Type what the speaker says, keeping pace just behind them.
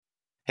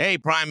Hey,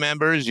 Prime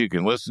members, you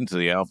can listen to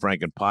the Al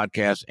Franken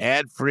podcast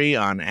ad-free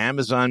on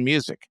Amazon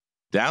Music.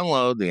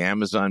 Download the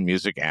Amazon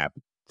Music app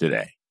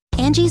today.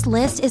 Angie's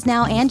List is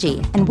now Angie,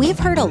 and we've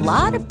heard a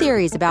lot of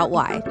theories about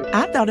why.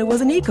 I thought it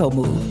was an eco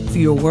move.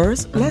 Fewer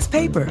words, less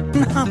paper.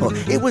 No,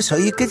 it was so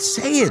you could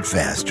say it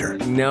faster.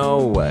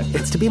 No,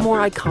 it's to be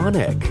more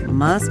iconic.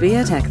 Must be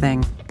a tech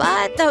thing.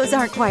 But those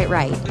aren't quite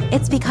right.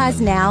 It's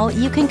because now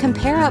you can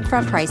compare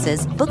upfront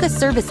prices, book a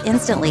service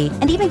instantly,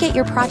 and even get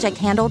your project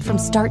handled from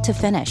start to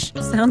finish.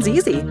 Sounds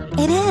easy.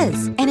 It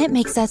is, and it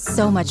makes us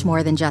so much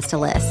more than just a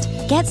list.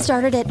 Get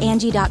started at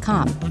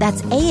Angie.com.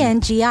 That's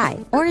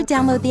ANGI, or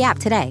download the app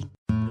today.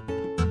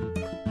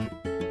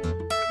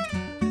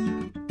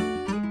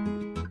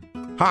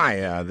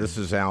 Hi, this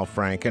is Al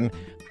Franken.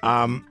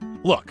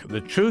 Look, the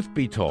truth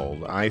be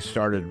told, I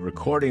started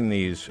recording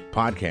these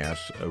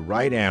podcasts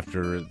right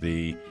after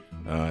the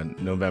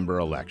November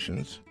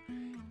elections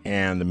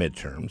and the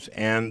midterms.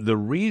 And the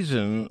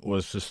reason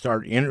was to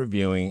start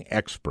interviewing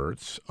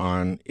experts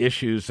on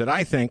issues that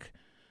I think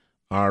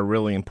are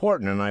really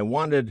important. And I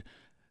wanted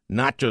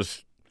not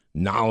just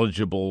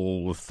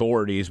knowledgeable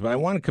authorities, but I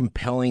wanted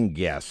compelling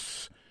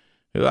guests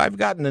who I've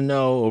gotten to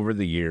know over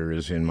the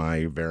years in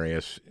my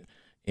various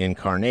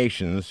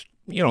incarnations,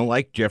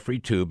 like Jeffrey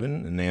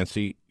Toobin and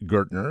Nancy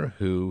Gertner,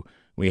 who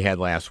we had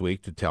last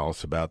week to tell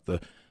us about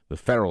the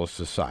Federalist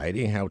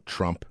Society, how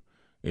Trump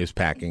is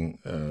packing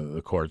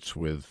the courts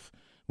with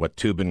what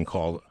Toobin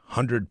called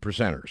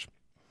 100%ers.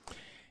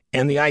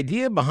 And the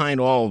idea behind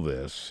all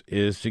this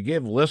is to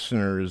give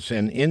listeners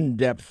an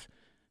in-depth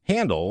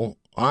handle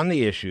on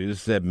the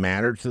issues that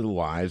matter to the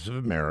lives of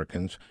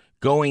Americans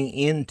going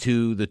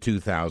into the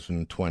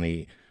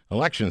 2020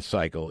 election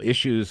cycle.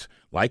 Issues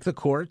like the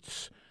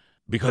courts,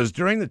 because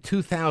during the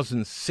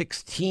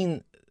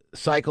 2016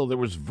 cycle, there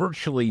was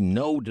virtually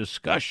no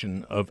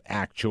discussion of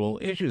actual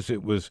issues.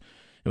 It was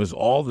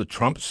all the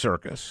Trump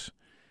circus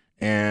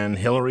and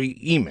Hillary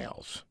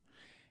emails.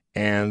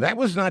 And that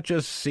was not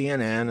just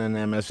CNN and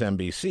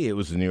MSNBC. It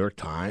was the New York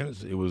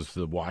Times. It was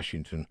the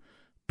Washington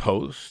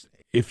Post.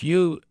 If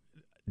you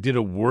did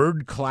a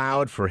word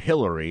cloud for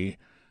Hillary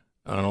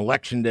on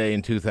Election Day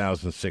in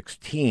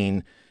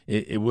 2016,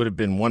 it would have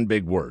been one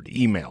big word: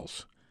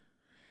 emails.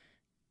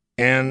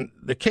 And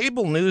the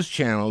cable news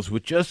channels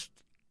would just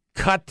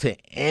cut to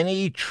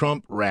any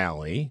Trump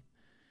rally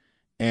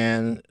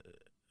and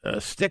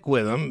stick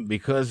with him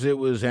because it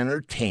was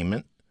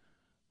entertainment,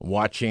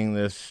 watching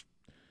this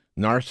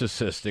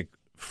narcissistic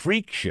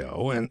freak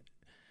show. And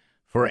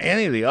for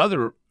any of the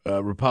other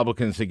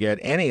Republicans to get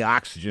any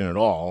oxygen at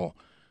all,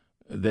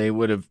 they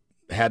would have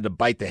had to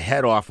bite the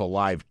head off a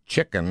live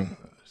chicken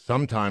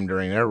sometime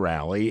during their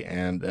rally.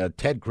 And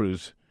Ted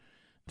Cruz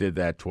did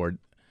that toward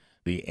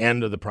the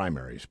end of the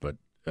primaries, but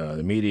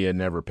the media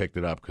never picked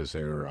it up because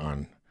they were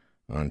on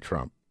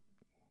Trump.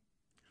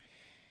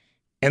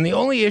 And the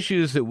only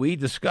issues that we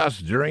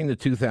discussed during the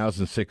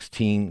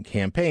 2016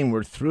 campaign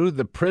were through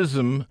the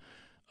prism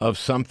of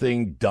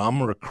something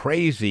dumb or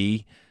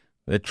crazy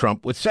that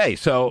Trump would say.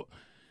 So,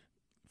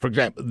 for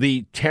example,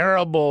 the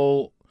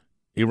terrible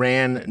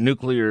Iran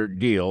nuclear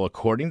deal,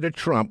 according to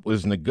Trump,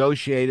 was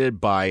negotiated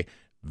by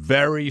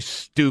very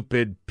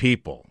stupid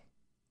people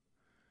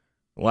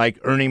like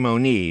Ernie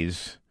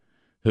Moniz,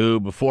 who,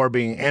 before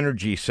being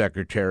energy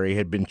secretary,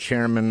 had been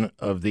chairman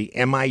of the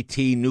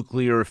MIT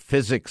nuclear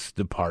physics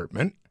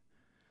department,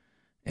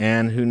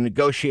 and who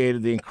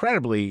negotiated the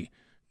incredibly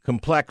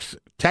complex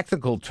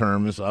technical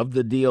terms of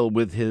the deal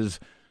with his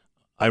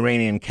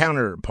Iranian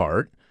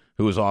counterpart,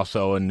 who was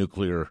also a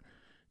nuclear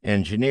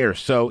engineer.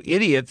 So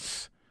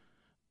idiots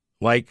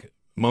like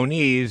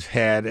Moniz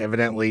had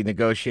evidently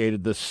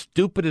negotiated the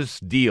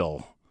stupidest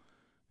deal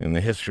in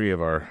the history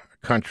of our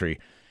country.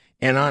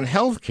 And on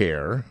health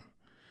care,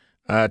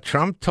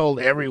 Trump told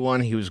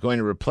everyone he was going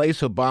to replace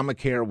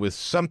Obamacare with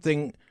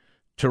something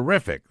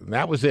terrific.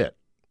 That was it.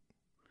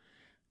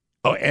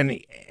 Oh, and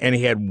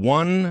he had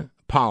one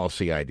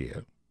policy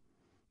idea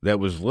that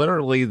was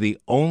literally the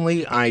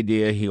only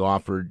idea he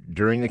offered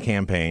during the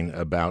campaign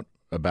about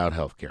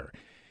health care.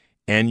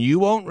 And you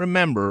won't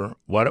remember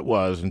what it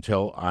was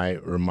until I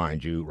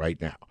remind you right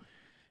now.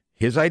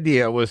 His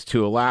idea was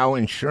to allow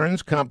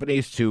insurance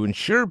companies to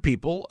insure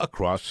people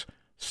across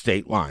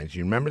state lines.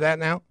 You remember that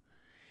now?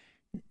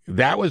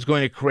 That was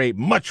going to create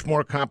much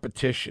more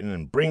competition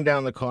and bring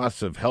down the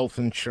costs of health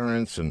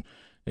insurance, and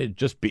it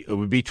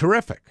would be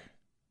terrific.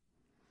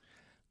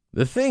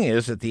 The thing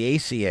is that the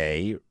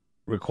ACA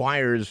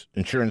requires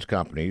insurance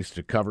companies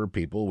to cover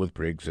people with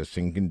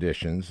pre-existing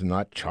conditions and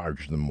not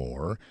charge them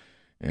more,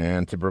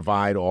 and to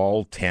provide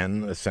all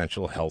 10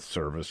 essential health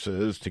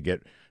services, to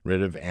get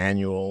rid of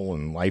annual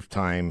and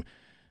lifetime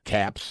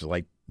caps,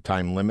 like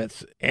time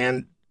limits,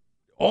 and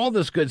all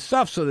this good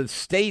stuff so that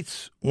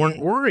states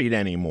weren't worried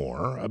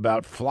anymore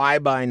about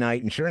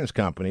fly-by-night insurance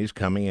companies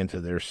coming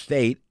into their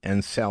state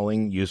and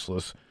selling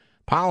useless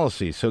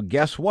policies. So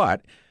guess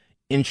what?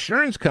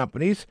 Insurance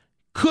companies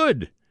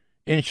could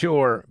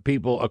insure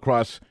people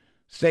across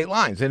state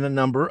lines in a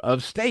number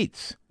of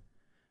states.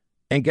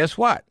 And guess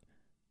what?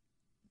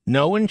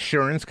 No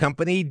insurance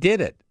company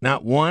did it.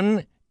 Not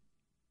one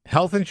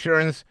health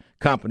insurance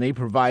company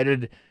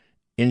provided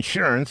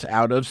insurance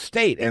out of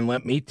state. And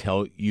let me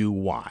tell you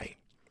why.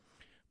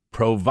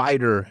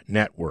 Provider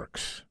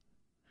networks.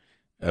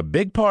 A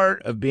big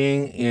part of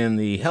being in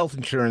the health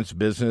insurance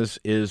business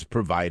is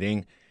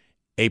providing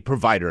a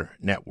provider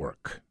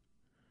network.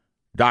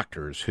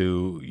 Doctors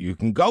who you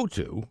can go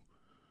to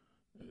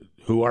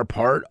who are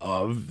part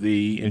of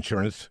the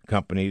insurance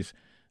company's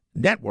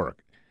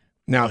network.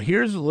 Now,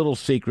 here's a little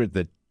secret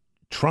that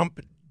Trump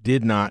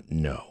did not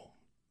know.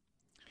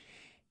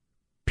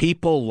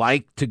 People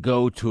like to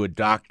go to a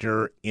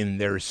doctor in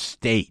their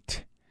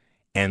state,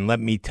 and let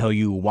me tell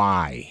you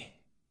why.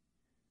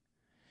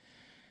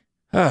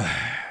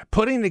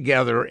 Putting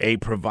together a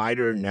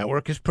provider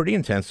network is pretty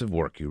intensive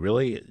work.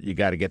 You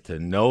got to get to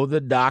know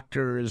the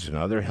doctors and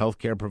other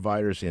healthcare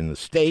providers in the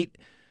state,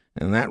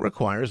 and that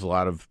requires a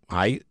lot of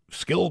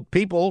high-skilled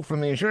people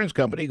from the insurance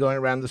company going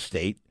around the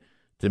state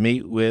to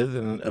meet with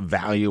and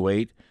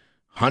evaluate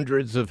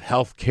hundreds of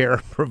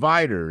healthcare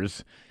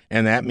providers,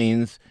 and that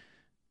means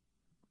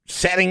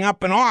setting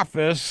up an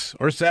office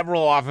or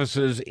several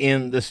offices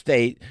in the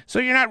state, so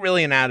you're not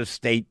really an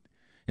out-of-state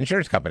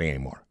insurance company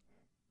anymore.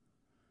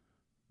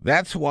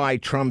 That's why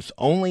Trump's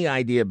only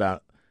idea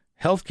about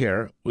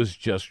healthcare was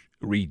just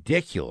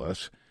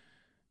ridiculous,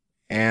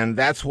 and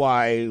that's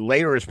why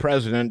later as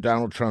president,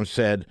 Donald Trump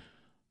said,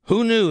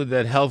 "Who knew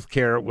that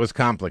healthcare was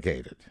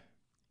complicated?"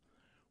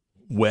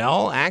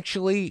 Well,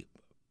 actually,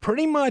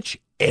 pretty much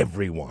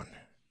everyone.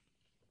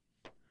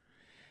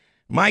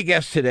 My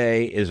guest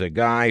today is a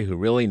guy who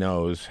really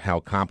knows how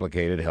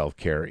complicated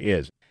healthcare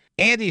is.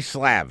 Andy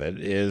Slavitt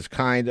is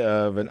kind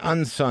of an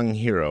unsung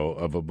hero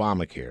of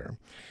Obamacare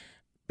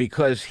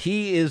because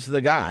he is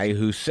the guy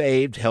who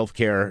saved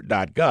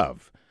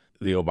healthcare.gov,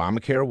 the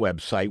Obamacare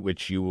website,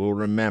 which you will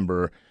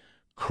remember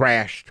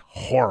crashed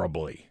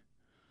horribly.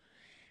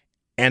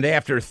 And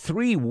after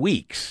 3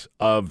 weeks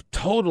of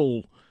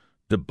total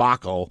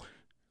debacle,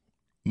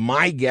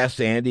 my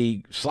guest,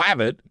 Andy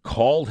Slavitt,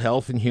 called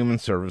Health and Human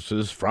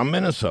Services from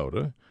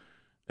Minnesota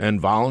and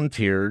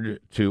volunteered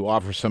to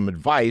offer some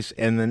advice.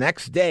 And the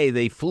next day,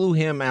 they flew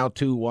him out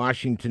to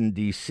Washington,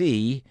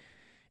 D.C.,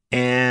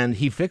 and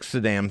he fixed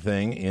the damn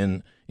thing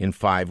in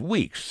 5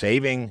 weeks,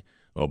 saving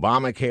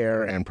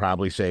Obamacare and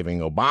probably saving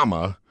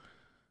Obama,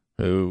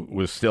 who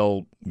was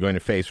still going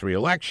to face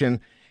re-election.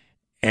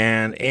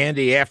 And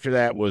Andy, after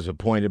that, was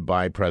appointed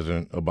by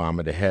President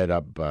Obama to head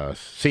up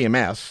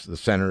CMS, the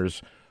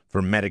Centers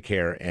for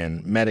Medicare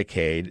and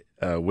Medicaid,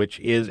 which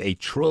is a $1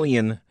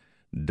 trillion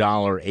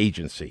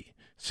agency.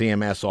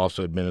 CMS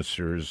also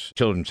administers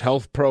children's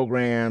health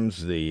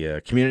programs,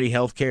 the community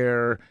health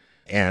care,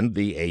 and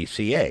the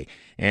ACA.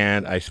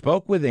 And I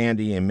spoke with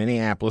Andy in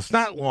Minneapolis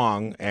not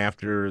long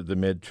after the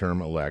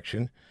midterm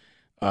election,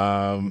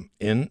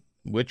 in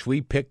which we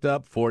picked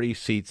up 40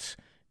 seats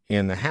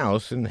in the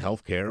House, and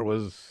healthcare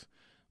was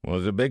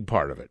a big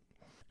part of it.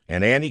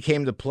 And Andy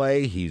came to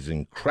play. He's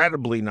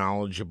incredibly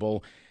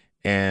knowledgeable,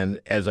 and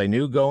as I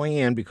knew going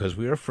in, because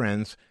we were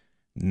friends,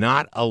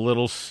 not a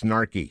little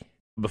snarky.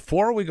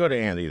 Before we go to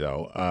Andy,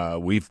 though,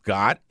 we've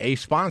got a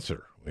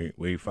sponsor.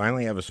 We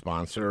finally have a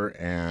sponsor,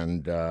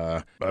 and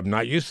I'm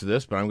not used to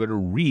this, but I'm going to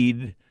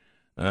read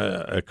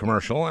a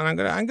commercial, and I'm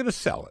going to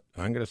sell it.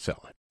 I'm going to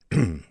sell it.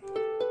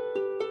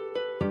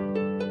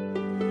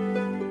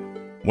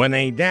 When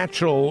a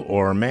natural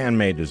or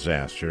man-made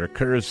disaster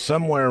occurs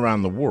somewhere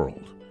around the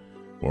world,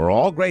 we're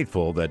all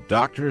grateful that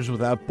Doctors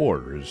Without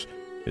Borders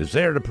is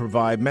there to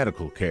provide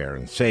medical care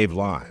and save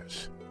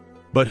lives.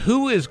 But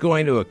who is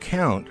going to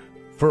account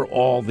for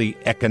all the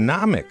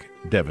economic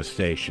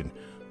devastation?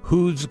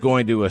 Who's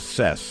going to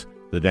assess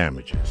the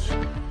damages?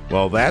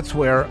 Well, that's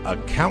where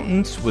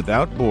Accountants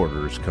Without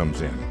Borders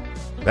comes in.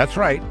 That's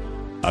right,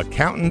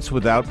 Accountants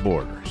Without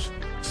Borders.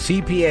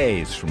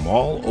 CPAs from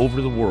all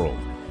over the world,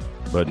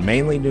 but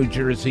mainly New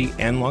Jersey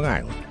and Long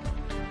Island,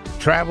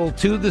 travel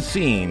to the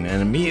scene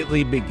and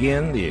immediately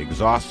begin the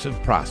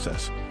exhaustive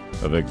process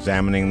of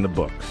examining the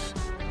books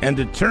and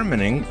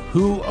determining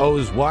who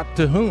owes what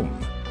to whom.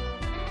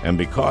 And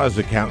because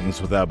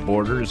Accountants Without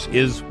Borders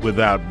is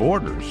without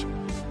borders,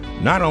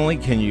 not only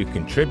can you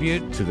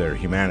contribute to their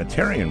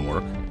humanitarian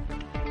work,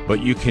 but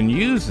you can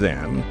use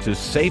them to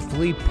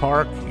safely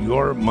park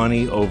your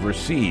money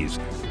overseas,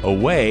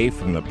 away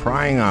from the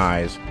prying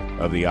eyes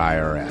of the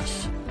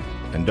IRS.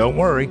 And don't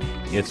worry,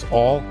 it's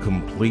all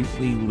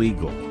completely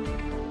legal.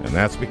 And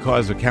that's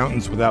because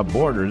Accountants Without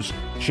Borders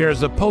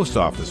shares a post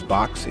office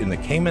box in the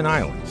Cayman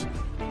Islands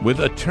with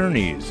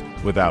Attorneys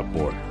Without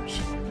Borders.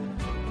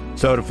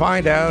 So to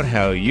find out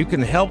how you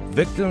can help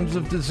victims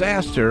of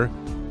disaster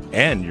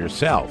and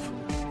yourself,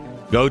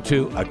 go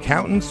to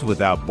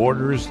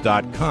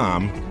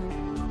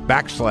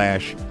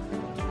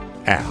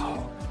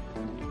accountantswithoutborders.com/Al.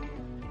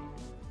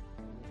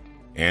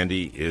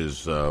 Andy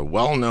is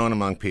well known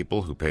among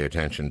people who pay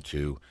attention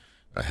to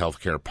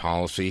healthcare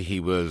policy. He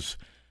was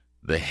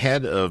the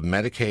head of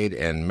Medicaid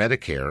and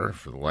Medicare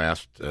for the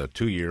last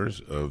 2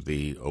 years of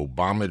the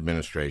Obama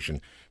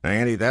administration. Now,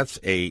 Andy, that's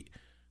a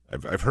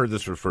I've heard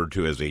this referred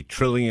to as a $1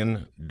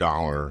 trillion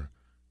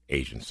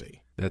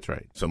agency. That's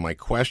right. So my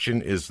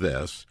question is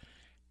this,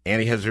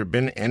 Andy, has there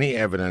been any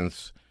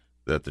evidence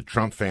that the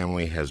Trump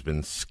family has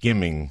been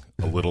skimming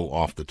a little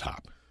off the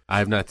top? I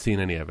have not seen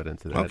any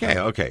evidence of that.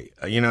 Okay.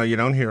 You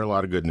don't hear a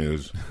lot of good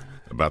news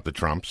about the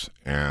Trumps,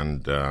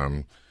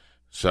 and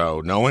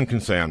so no one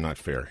can say I'm not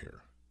fair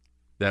here.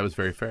 That was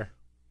very fair.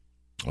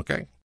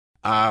 Okay.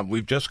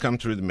 We've just come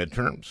through the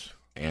midterms,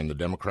 and the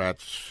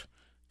Democrats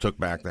took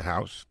back the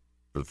House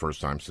for the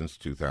first time since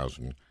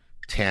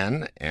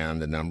 2010,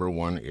 and the number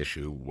one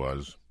issue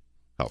was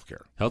health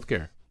care.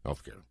 Healthcare.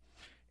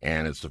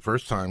 And it's the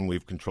first time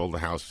we've controlled the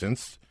House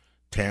since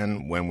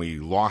 10 when we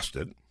lost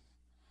it,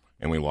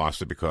 and we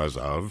lost it because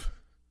of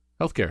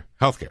Healthcare.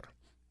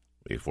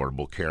 The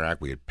Affordable Care Act.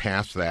 We had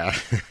passed that,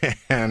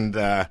 and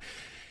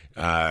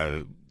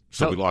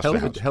so we lost the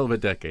House. Hell of a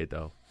decade,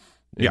 though,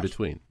 in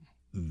between.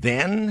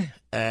 Then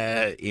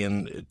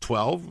in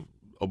 12,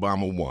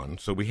 Obama won,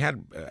 so we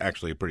had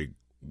actually a pretty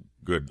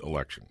good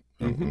election.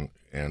 Mm-hmm.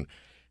 And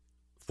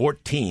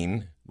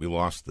 14, we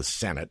lost the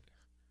Senate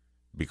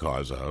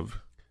because of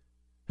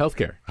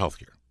Healthcare.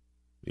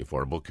 The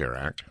Affordable Care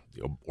Act,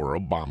 or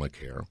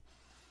Obamacare.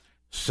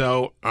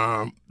 So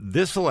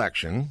this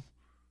election,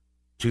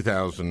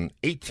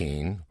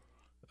 2018,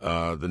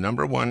 the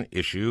number one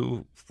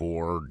issue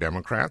for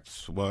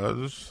Democrats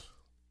was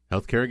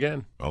Healthcare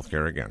again.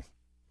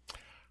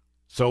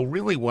 So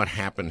really what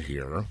happened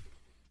here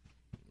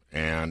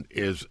and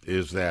is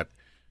that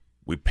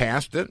we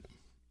passed it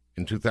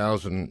in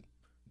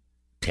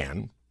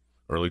 2010,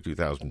 early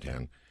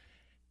 2010,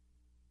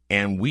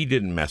 and we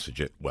didn't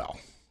message it well.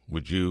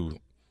 Would you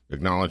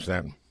acknowledge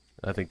that?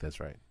 I think that's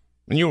right.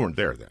 And you weren't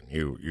there then.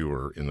 You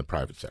were in the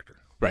private sector.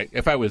 Right.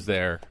 If I was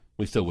there,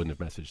 we still wouldn't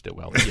have messaged it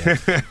well.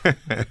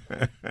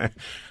 Yes.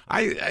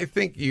 I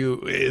think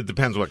it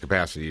depends what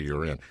capacity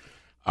you're in.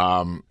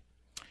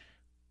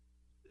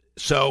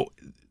 So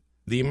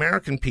the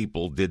American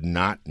people did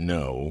not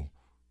know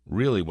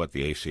really what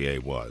the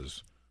ACA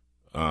was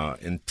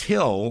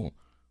until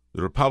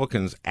the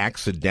Republicans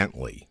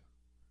accidentally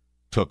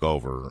took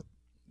over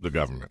the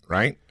government,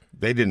 right?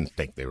 They didn't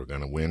think they were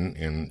going to win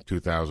in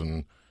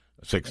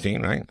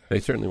 2016, right? They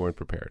certainly weren't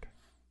prepared.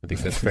 I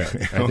think that's fair.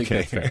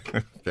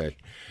 Okay.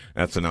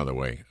 That's another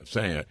way of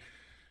saying it.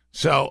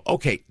 So,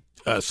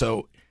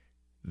 so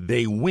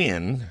they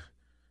win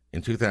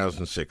in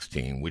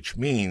 2016, which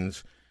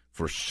means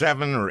for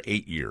 7 or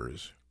 8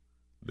 years,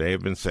 they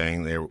have been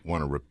saying they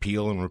want to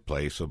repeal and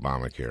replace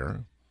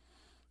Obamacare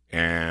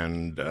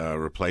and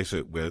replace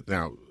it with,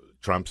 now,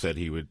 Trump said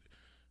he would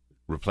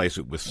replace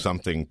it with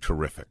something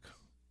terrific.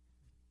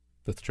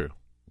 That's true.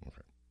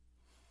 Okay.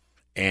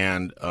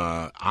 And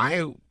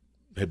I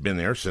had been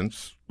there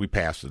since we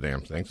passed the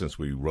damn thing, since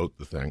we wrote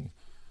the thing.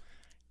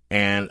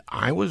 And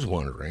I was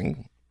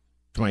wondering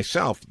to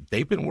myself,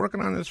 they've been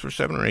working on this for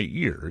 7 or 8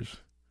 years.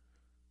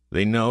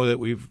 They know that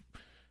we've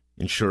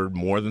insured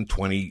more than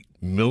 20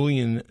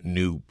 million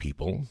new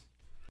people.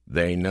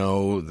 They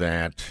know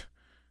that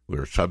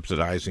we're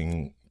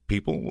subsidizing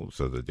people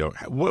so that they don't.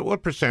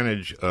 What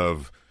percentage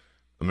of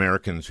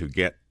Americans who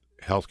get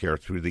health care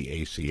through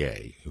the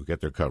ACA, who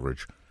get their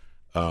coverage,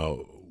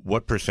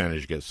 what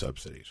percentage get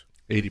subsidies?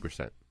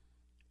 80%.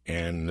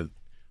 And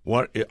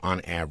what, on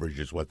average,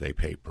 is what they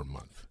pay per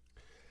month?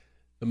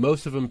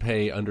 Most of them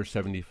pay under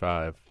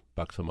 $75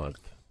 a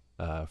month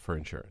for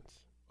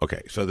insurance.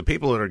 Okay, so the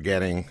people that are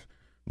getting,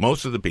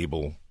 most of the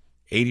people,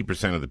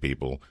 80% of the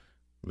people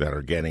that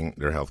are getting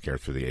their health care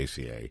through the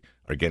ACA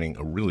are getting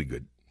a really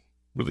good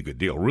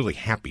deal, really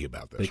happy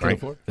about this,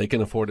 They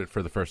can afford it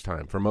for the first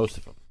time, for most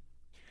of them.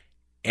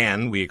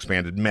 And we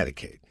expanded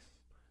Medicaid.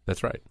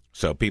 That's right.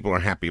 So people are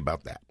happy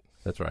about that.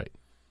 That's right.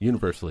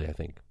 Universally, I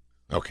think.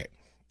 Okay.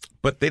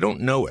 But they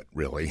don't know it,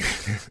 really,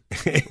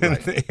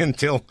 Right.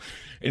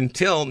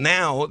 until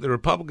now, the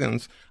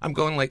Republicans, I'm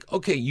going like,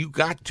 okay, you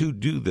got to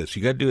do this.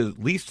 You got to do it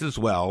at least as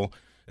well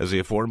as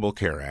the Affordable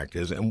Care Act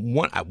is. And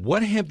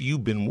what have you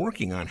been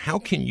working on? How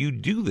can you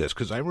do this?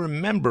 Because I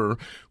remember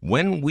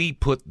when we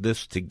put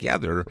this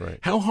together, Right.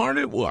 how hard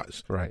it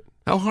was. Right.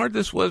 How hard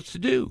this was to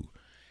do.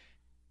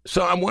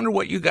 So I wonder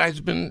what you guys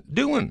have been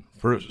doing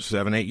for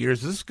 7, 8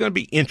 years. This is going to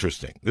be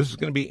interesting.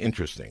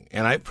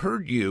 And I've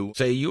heard you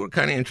say you were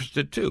kind of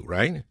interested too,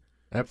 right?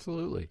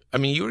 Absolutely. I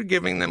mean, you were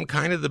giving them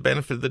kind of the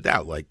benefit of the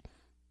doubt. Like,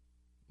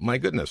 my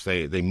goodness,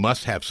 they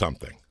must have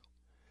something.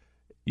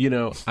 You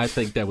know, I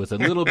think that was a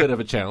little bit of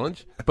a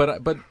challenge,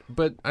 but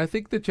I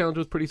think the challenge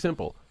was pretty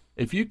simple.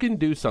 If you can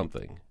do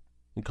something,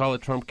 and call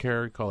it Trump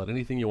Care, call it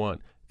anything you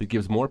want, that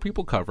gives more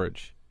people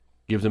coverage,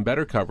 gives them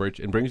better coverage,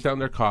 and brings down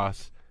their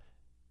costs,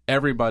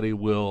 everybody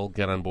will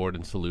get on board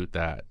and salute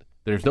that.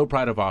 There's no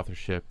pride of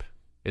authorship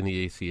in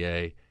the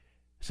ACA,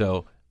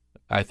 so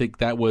I think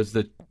that was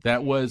the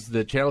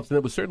challenge, and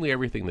it was certainly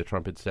everything that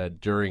Trump had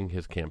said during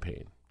his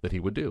campaign that he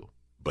would do.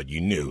 But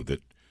you knew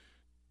that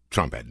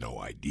Trump had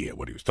no idea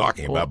what he was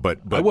talking about.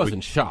 But I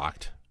wasn't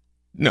shocked.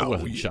 No, I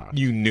wasn't shocked.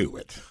 You knew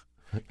it.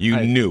 You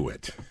knew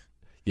it.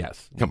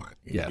 Yes. Come on.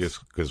 Yes.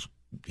 Because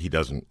he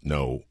doesn't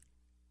know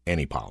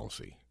any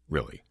policy,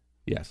 really.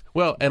 Yes.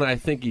 Well, and I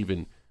think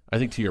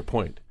to your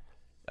point,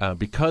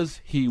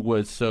 because he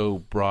was so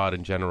broad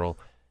and general,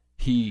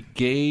 he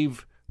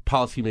gave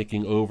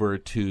policymaking over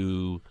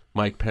to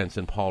Mike Pence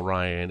and Paul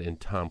Ryan and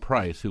Tom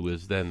Price, who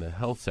was then the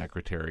health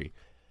secretary.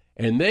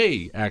 And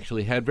they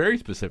actually had very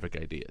specific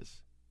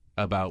ideas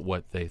about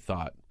what they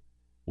thought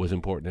was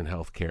important in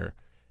health care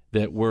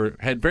that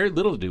had very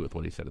little to do with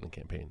what he said in the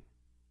campaign.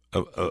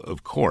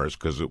 Of course,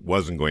 because it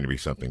wasn't going to be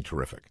something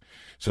terrific.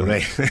 So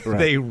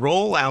they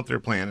roll out their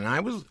plan. And I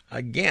was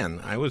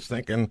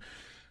thinking,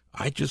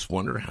 I just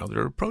wonder how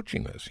they're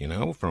approaching this,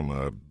 from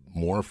a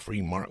more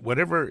free market,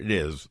 whatever it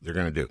is they're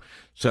going to do.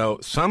 So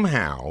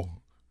somehow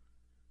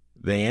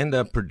they end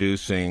up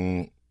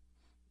producing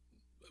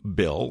a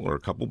bill or a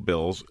couple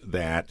bills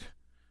that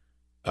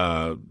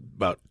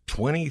about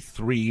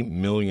 23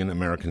 million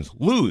Americans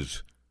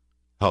lose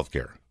health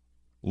care,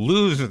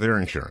 lose their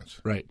insurance.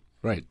 Right.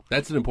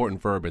 That's an important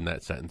verb in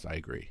that sentence. I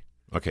agree.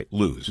 Okay,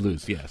 lose.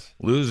 Lose, yes.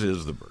 Lose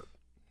is the verb.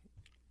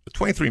 The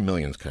 23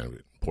 million is kind of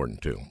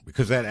important, too,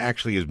 because that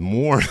actually is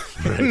more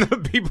than the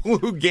people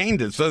who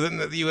gained it. So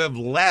then you have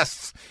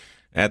less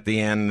at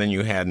the end than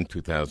you had in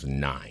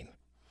 2009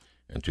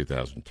 and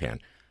 2010.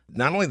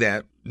 Not only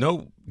that,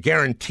 no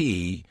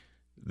guarantee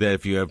that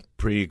if you have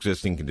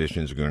pre-existing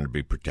conditions, you're going to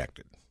be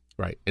protected.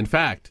 Right. In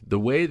fact, the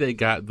way they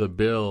got the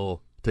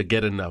bill to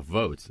get enough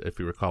votes, if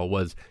you recall,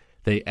 was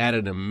they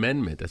added an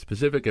amendment, a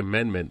specific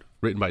amendment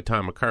written by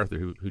Tom MacArthur,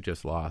 who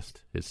just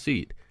lost his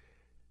seat.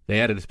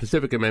 They added a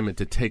specific amendment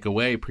to take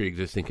away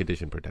pre-existing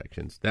condition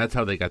protections. That's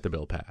how they got the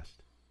bill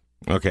passed.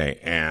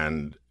 Okay,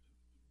 and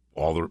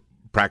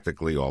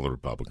practically all the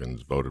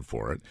Republicans voted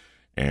for it,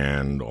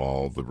 and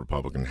all the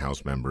Republican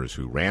House members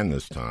who ran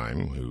this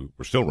time, who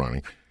were still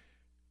running,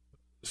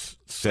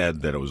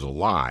 said that it was a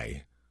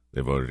lie.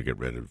 They voted to get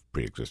rid of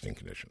pre-existing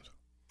conditions.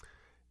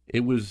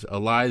 It was a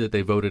lie that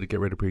they voted to get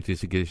rid of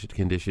pre-existing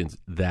conditions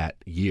that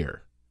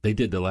year. They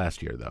did the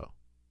last year, though.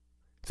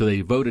 So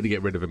they voted to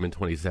get rid of them in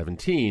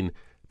 2017,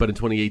 but in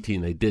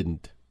 2018 they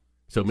didn't.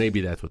 So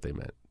maybe that's what they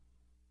meant.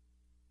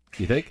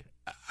 You think?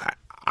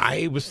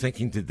 I was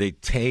thinking, did they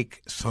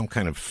take some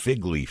kind of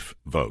fig leaf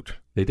vote?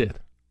 They did.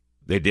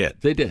 They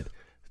did. Senator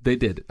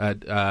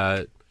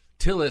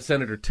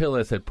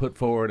Tillis had put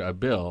forward a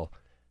bill,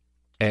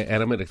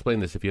 and I'm going to explain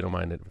this, if you don't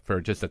mind,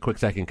 for just a quick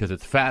second, because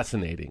it's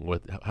fascinating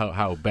with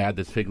how bad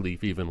this fig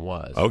leaf even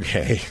was.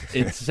 Okay.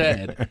 It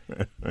said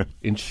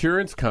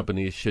insurance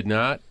companies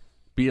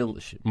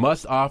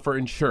must offer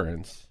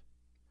insurance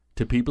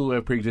to people who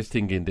have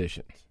pre-existing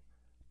conditions,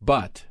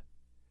 but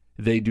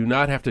they do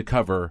not have to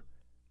cover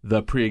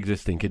the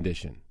pre-existing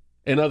condition.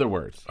 In other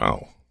words.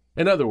 Well,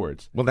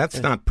 that's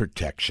not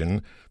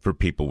protection for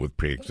people with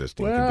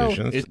pre-existing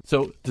conditions.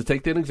 So to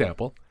take an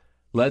example,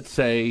 let's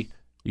say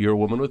you're a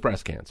woman with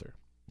breast cancer.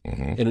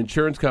 Mm-hmm. An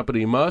insurance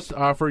company must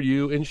offer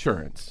you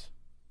insurance.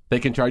 They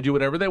can charge you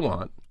whatever they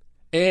want.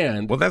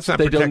 And that's not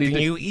protecting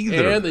you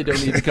either. And they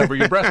don't need to cover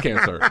your breast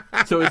cancer.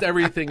 So it's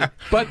everything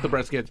but the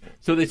breast cancer.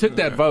 So they took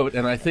that vote,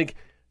 and I think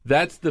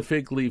that's the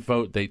fig leaf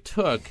vote they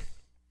took,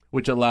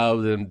 which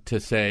allowed them to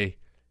say,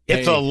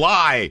 it's a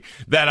lie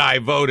that I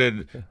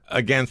voted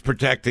against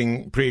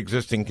protecting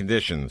pre-existing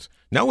conditions.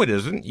 No, it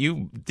isn't.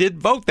 You did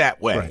vote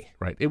that way.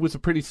 Right. It was a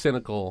pretty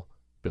cynical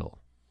bill.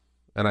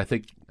 And I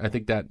think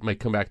that might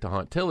come back to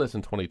haunt Tillis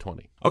in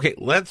 2020. Okay,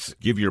 let's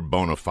give your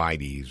bona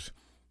fides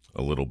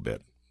a little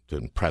bit to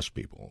impress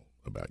people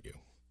about you.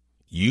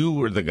 You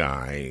were the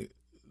guy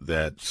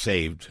that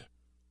saved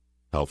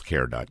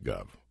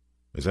healthcare.gov.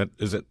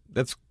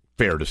 That's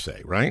fair to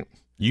say, right?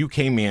 You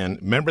came in.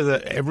 Remember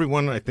that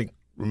everyone, I think,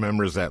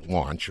 remembers that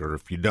launch, or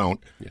if you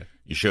don't,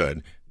 you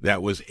should.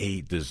 That was a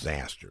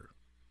disaster.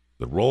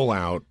 The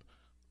rollout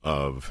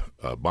of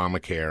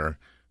Obamacare,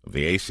 of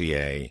the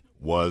ACA,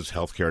 was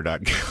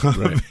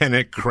healthcare.gov, and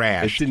it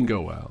crashed. It didn't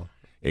go well.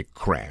 It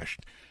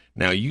crashed.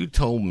 Now, you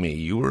told me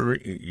you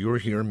were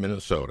here in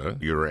Minnesota.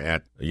 You were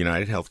at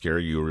United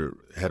Healthcare. You were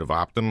head of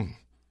Optum.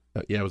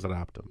 Yeah, I was at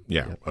Optum.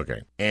 Yeah,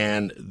 okay.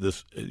 And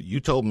you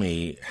told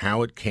me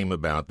how it came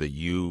about that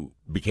you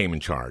became in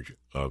charge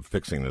of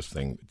fixing this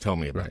thing. Tell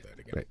me about that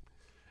again. Right.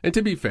 And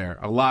to be fair,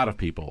 a lot of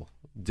people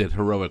did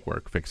heroic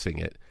work fixing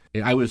it.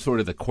 I was sort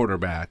of the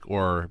quarterback,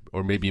 or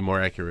maybe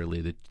more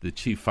accurately, the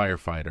chief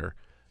firefighter.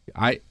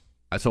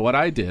 So what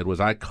I did was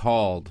I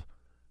called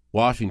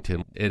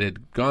Washington. It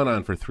had gone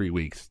on for 3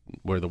 weeks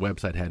where the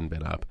website hadn't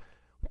been up.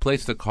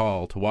 Placed a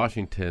call to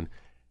Washington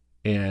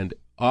and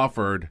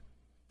offered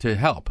to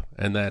help,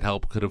 and that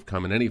help could have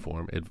come in any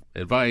form,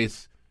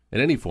 advice in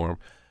any form.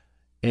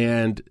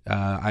 And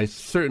I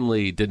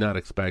certainly did not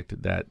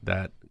expect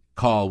that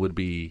call would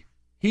be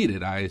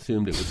heeded. I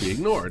assumed it would be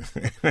ignored.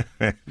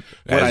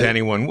 As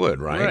anyone would,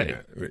 right?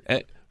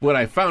 Right. What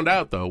I found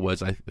out, though,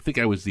 was I think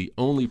I was the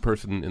only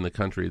person in the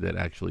country that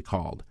actually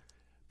called,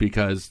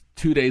 because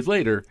 2 days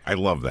later... I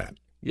love that.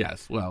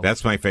 Yes, well...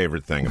 That's my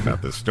favorite thing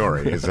about this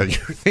story, is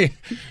that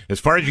as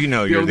far as you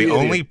know, you're the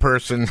only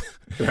person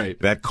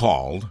that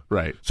called.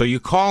 Right. So you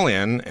call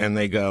in, and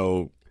they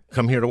go,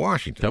 come here to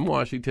Washington. Come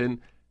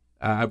Washington.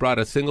 I brought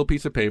a single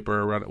piece of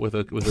paper with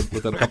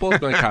a couple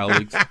of my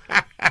colleagues,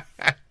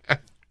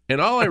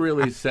 and all I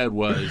really said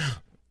was,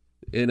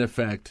 in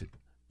effect,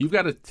 you've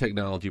got a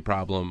technology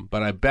problem,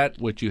 but I bet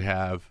what you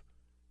have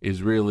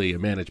is really a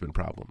management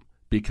problem,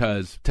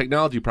 because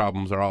technology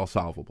problems are all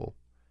solvable.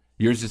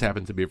 Yours just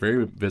happens to be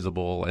very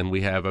visible, and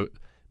we have a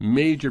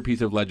major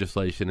piece of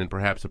legislation and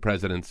perhaps a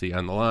presidency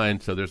on the line,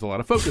 so there's a lot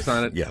of focus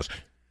on it. Yes.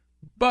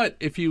 But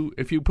if you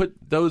put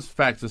those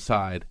facts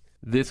aside,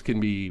 this can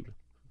be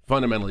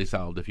fundamentally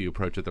solved if you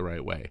approach it the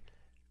right way.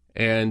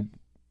 And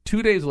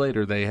 2 days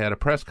later, they had a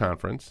press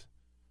conference,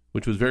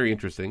 which was very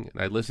interesting.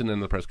 And I listened in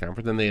the press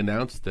conference, and they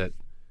announced that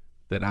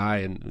I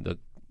and the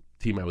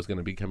team I was going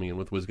to be coming in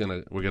with we're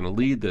going to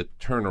lead the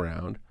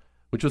turnaround,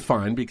 which was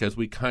fine because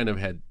we kind of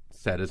had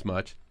said as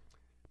much.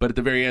 But at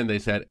the very end, they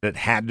said it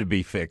had to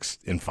be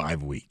fixed in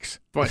 5 weeks.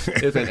 But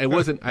it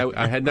wasn't.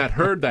 I had not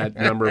heard that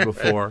number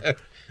before.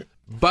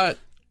 But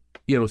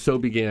so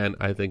began,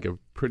 I think, a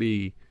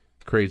pretty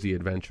crazy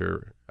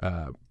adventure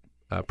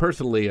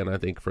personally, and I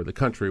think for the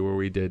country, where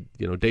we did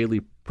daily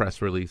press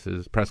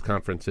releases, press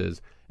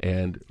conferences,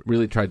 and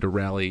really tried to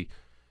rally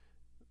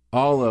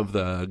all of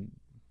the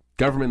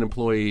government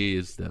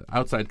employees, the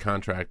outside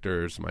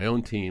contractors, my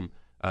own team,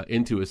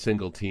 into a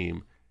single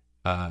team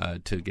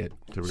to get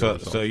to real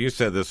results. So you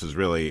said this is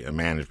really a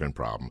management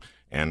problem,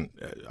 and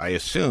I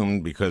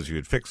assumed because you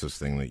had fixed this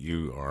thing that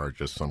you are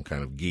just some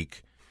kind of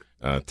geek,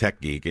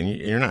 tech geek, and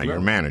you're not. You're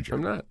a manager.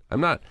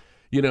 I'm not.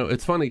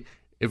 It's funny.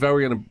 If I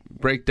were going to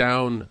break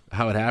down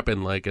how it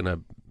happened, like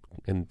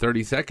in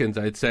 30 seconds,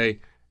 I'd say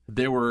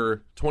there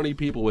were 20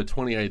 people with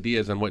 20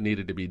 ideas on what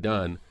needed to be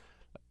done,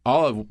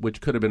 all of which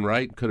could have been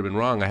right, could have been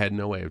wrong. I had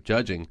no way of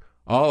judging.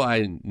 All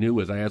I knew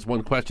was I asked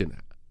one question: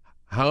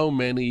 how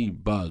many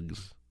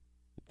bugs,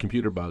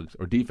 computer bugs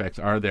or defects,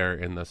 are there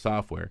in the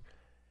software?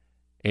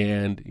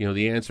 And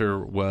the answer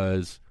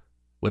was,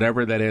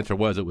 whatever that answer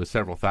was, it was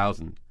several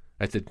thousand.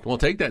 I said, well,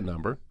 take that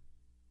number.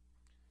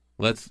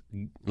 Let's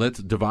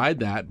divide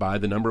that by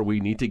the number we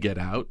need to get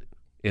out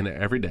in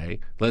every day.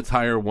 Let's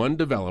hire one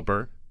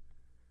developer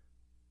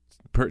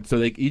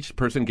so each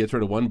person gets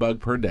rid of one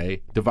bug per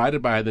day,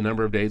 divided by the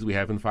number of days we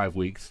have in 5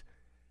 weeks.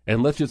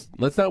 And let's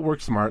not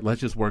work smart. Let's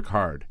just work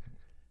hard.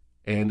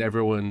 And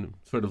everyone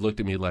sort of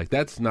looked at me like,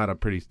 that's not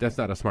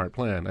a smart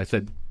plan. I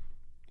said,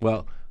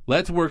 well,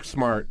 let's work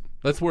smart.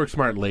 Let's work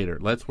smart later.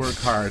 Let's work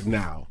hard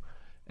now.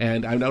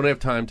 And I don't have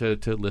time to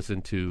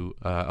listen to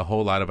a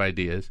whole lot of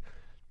ideas.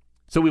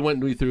 So we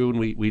went through and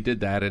we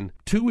did that. And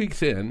 2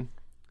 weeks in,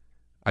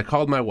 I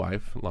called my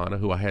wife, Lana,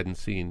 who I hadn't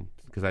seen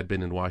because I'd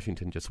been in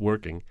Washington just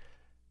working,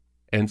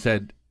 and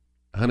said,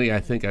 honey,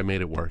 I think I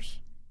made it worse.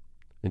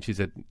 And she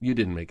said, you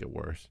didn't make it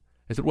worse.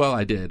 I said, well,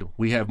 I did.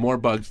 We have more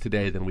bugs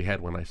today than we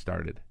had when I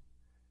started.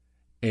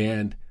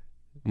 And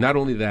not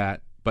only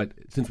that, but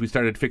since we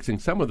started fixing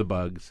some of the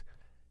bugs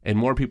and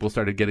more people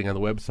started getting on the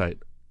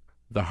website,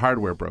 the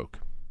hardware broke.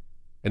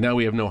 And now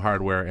we have no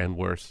hardware and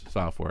worse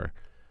software.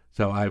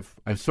 So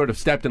I've sort of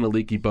stepped in a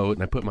leaky boat,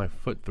 and I put my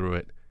foot through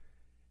it.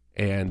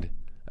 And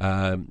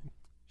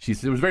she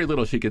said there was very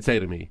little she could say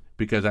to me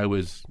because I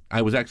was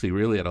actually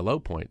really at a low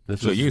point.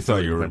 So you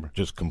thought you were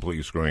just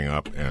completely screwing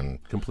up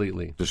and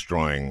completely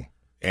destroying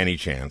any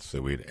chance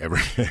that we'd ever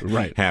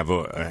right. have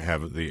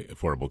the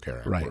Affordable Care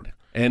Act. Right. Work.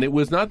 And it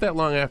was not that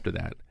long after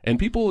that. And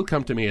people would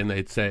come to me and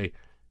they'd say,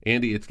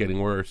 Andy, it's getting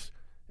worse.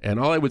 And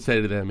all I would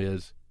say to them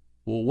is,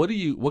 well,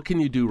 what can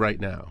you do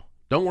right now?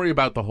 Don't worry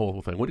about the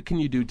whole thing. What can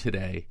you do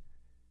today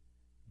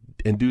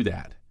and do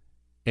that?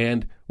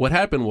 And what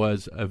happened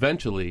was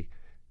eventually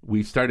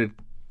we started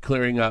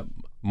clearing up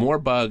more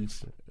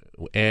bugs,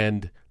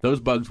 and those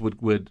bugs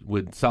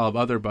would solve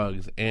other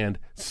bugs. And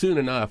soon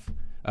enough,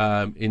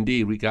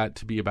 indeed, we got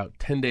to be about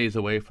 10 days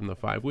away from the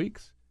 5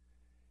 weeks,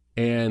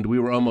 and we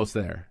were almost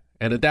there.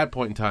 And at that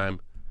point in time,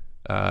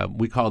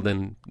 we called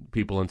in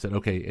people and said,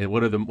 okay, and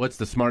what's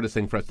the smartest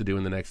thing for us to do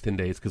in the next 10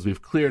 days? Because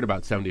we've cleared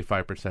about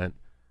 75%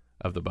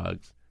 of the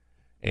bugs.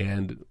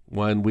 And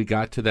when we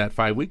got to that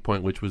 5 week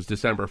point, which was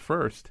December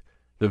 1st,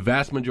 the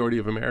vast majority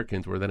of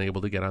Americans were then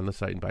able to get on the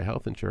site and buy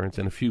health insurance.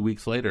 And a few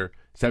weeks later,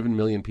 7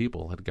 million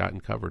people had gotten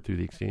covered through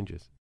the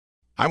exchanges.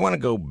 I want to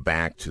go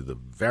back to the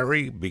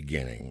very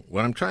beginning.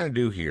 What I'm trying to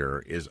do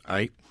here is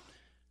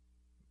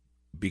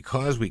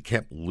because we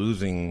kept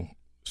losing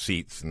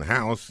seats in the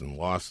House and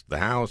lost the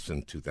House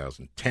in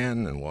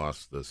 2010 and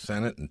lost the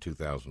Senate in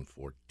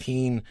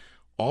 2014,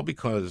 all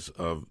because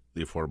of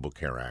the Affordable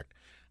Care Act,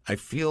 I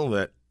feel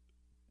that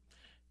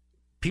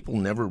people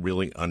never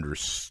really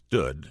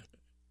understood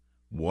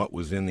what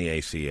was in the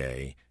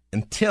ACA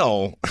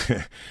until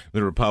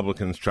the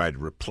Republicans tried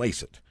to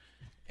replace it.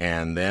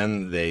 And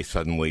then they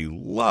suddenly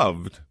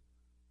loved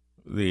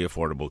the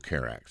Affordable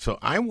Care Act. So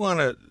I want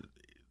to,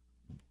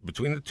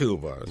 between the two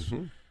of us,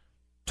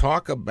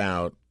 talk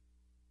about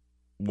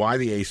why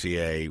the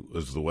ACA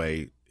was the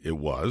way it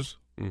was,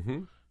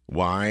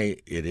 why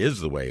it is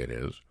the way it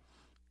is,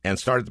 and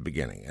start at the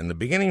beginning. And the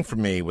beginning for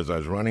me was I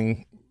was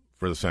running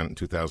for the Senate in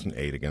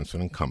 2008 against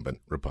an incumbent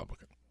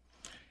Republican.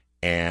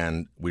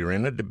 And we were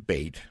in a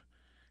debate,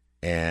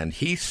 and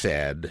he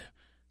said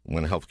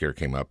when healthcare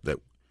came up, that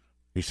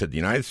he said the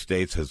United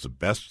States has the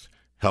best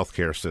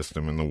healthcare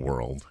system in the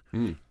world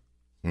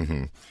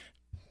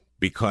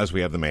because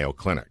we have the Mayo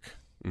Clinic.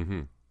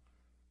 Mm-hmm.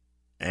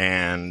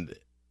 And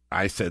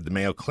I said the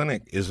Mayo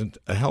Clinic isn't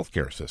a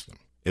healthcare system.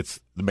 It's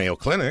the Mayo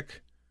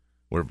Clinic.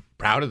 We're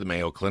proud of the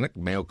Mayo Clinic.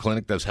 Mayo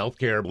Clinic does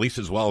healthcare at least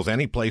as well as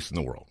any place in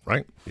the world,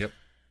 right? Yep.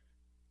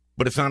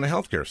 But it's not a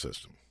healthcare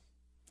system.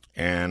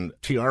 And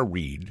T.R.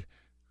 Reid,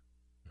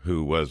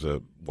 who was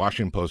a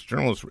Washington Post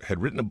journalist,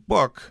 had written a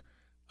book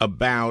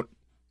about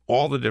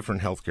all the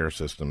different healthcare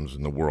systems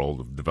in the world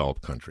of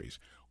developed countries,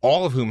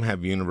 all of whom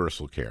have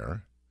universal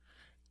care,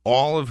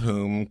 all of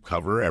whom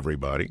cover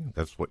everybody.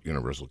 That's what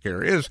universal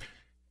care is,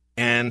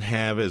 and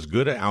have as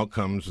good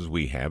outcomes as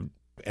we have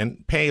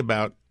and pay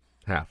about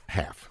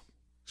half.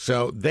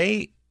 So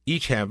they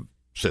each have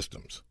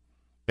systems,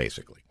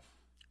 basically.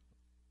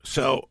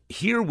 So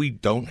here we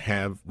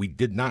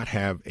did not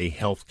have a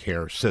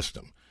healthcare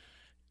system.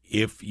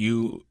 If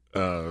you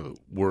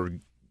were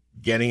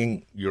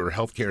getting your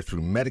healthcare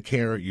through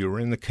Medicare, you were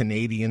in the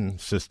Canadian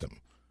system.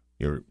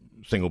 You're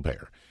single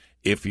payer.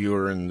 If you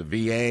were in the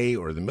VA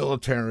or the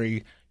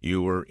military,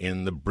 you were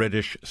in the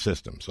British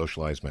system,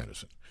 socialized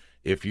medicine.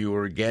 If you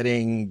were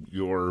getting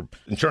your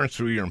insurance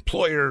through your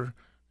employer,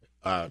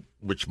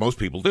 which most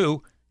people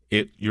do,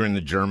 you're in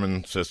the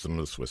German system,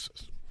 the Swiss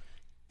system.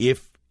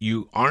 If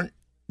you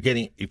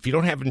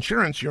don't have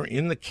insurance, you're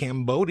in the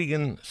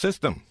Cambodian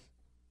system.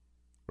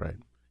 Right.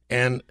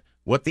 And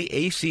what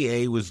the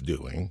ACA was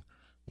doing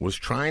was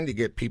trying to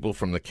get people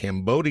from the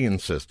Cambodian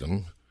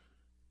system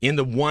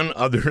into one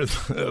other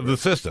of the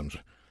systems.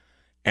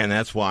 And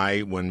that's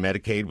why when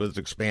Medicaid was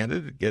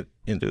expanded, get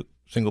into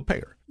single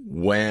payer.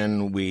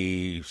 When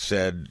we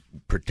said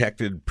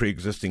protected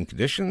pre-existing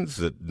conditions,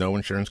 that no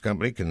insurance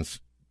company can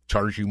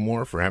charge you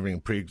more for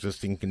having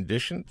pre-existing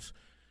conditions,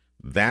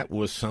 that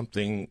was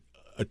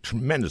a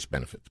tremendous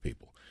benefit to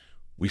people.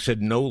 We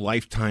said no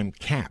lifetime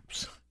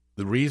caps.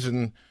 The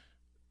reason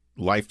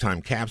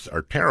lifetime caps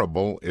are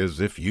terrible is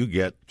if you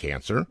get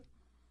cancer.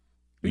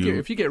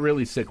 If you get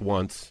really sick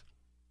once,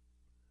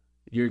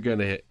 you're going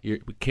to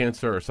hit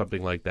cancer or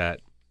something like that.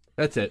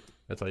 That's it.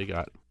 That's all you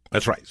got.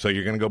 That's right. So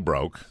you're going to go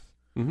broke.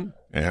 Mm-hmm.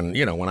 And,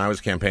 when I was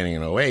campaigning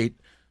in 2008,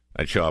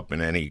 I'd show up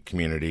in any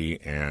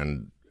community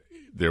and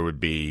there would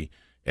be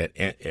at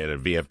a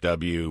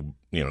VFW,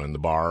 in the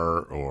bar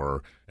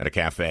or at a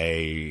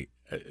cafe,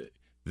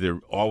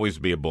 there'd always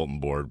be a bulletin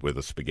board with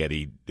a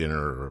spaghetti dinner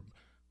or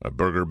a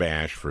burger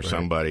bash for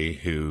somebody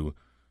who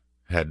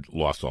had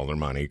lost all their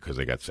money because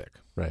they got sick.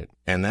 Right.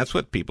 And that's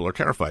what people are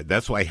terrified.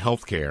 That's why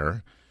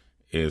healthcare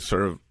is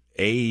sort of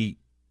an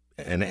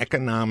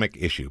economic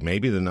issue,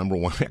 maybe the number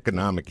one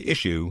economic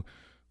issue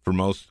for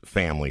most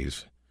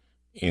families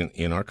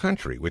in our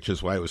country, which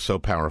is why it was so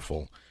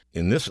powerful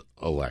in this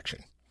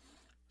election.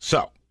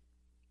 So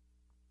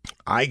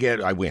I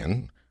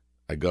win.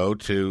 I go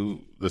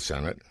to the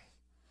Senate.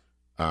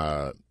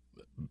 I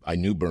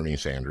knew Bernie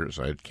Sanders.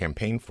 I had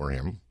campaigned for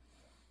him.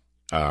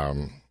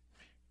 And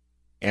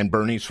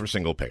Bernie's for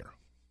single payer.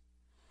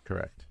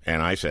 Correct.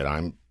 And I said,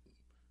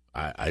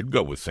 I'd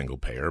go with single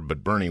payer,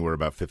 but Bernie, we're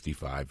about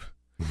 55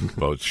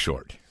 votes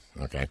short.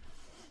 Okay.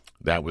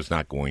 That was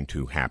not going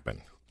to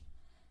happen.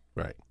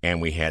 Right.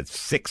 And we had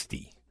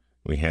 60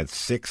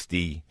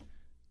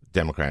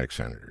 Democratic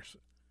senators.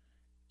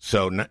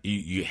 So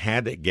you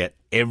had to get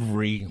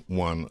every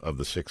one of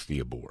the 60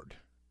 aboard.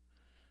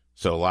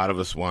 So a lot of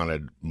us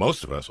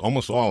most of us,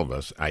 almost all of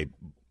us, I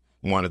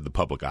wanted the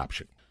public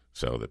option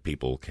so that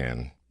people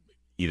can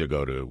either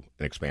go to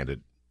an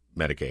expanded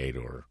Medicaid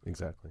or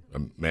exactly a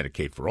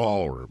Medicaid for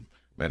all or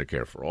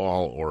Medicare for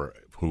all or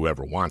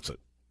whoever wants it.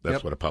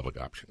 That's what a public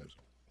option is.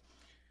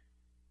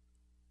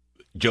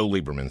 Joe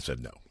Lieberman said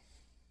no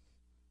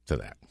to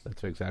that.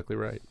 That's exactly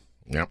right.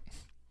 Yep.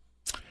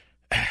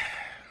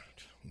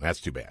 That's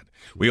too bad.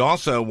 We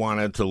also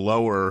wanted to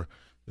lower,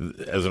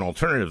 as an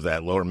alternative to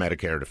that, lower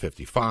Medicare to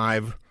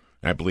 55.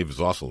 And I believe it's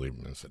also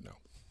Lieberman said no.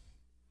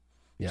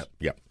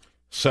 Yep.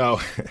 So,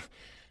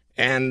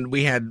 and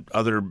we had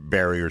other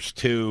barriers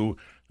too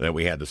that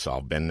we had to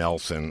solve. Ben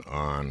Nelson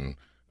on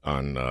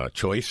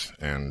choice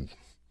and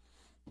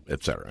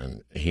et cetera.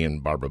 And he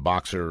and Barbara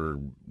Boxer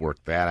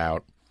worked that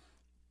out.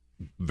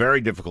 Very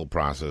difficult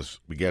process.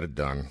 We get it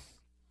done.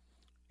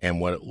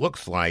 And what it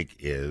looks like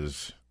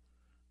is,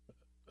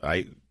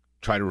 I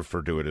try to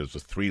refer to it as a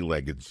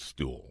three-legged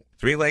stool.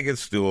 Three-legged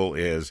stool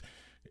is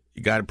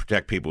you got to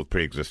protect people with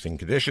pre-existing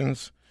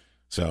conditions.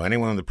 So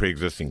anyone with a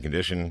pre-existing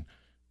condition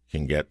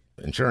can get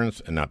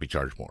insurance and not be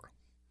charged more.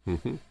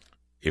 Mm-hmm.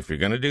 If you're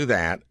going to do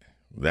that,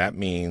 that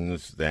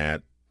means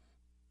that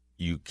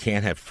you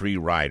can't have free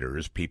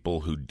riders,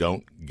 people who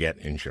don't get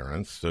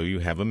insurance, so you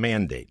have a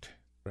mandate.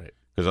 Right.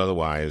 Because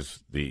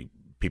otherwise the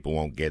people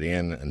won't get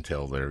in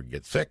until they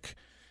get sick,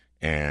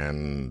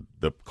 and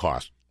the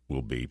cost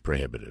will be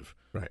prohibitive.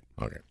 Right.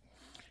 Okay.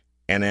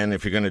 And then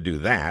if you're going to do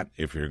that,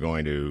 if you're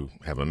going to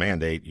have a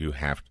mandate, you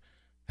have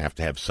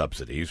to have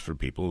subsidies for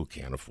people who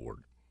can't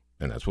afford.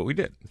 And that's what we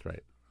did. That's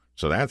right.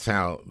 So that's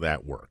how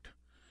that worked.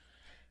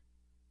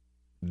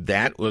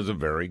 that was a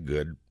very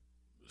good,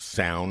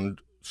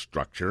 sound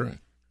structure.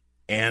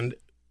 And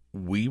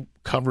we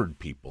covered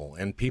people.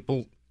 And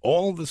people,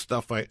 all the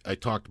stuff I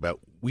talked about,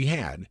 we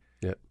had.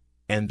 Yep.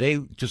 And they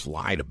just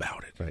lied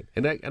about it. Right.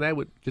 And I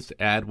would just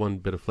add one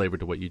bit of flavor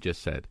to what you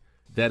just said.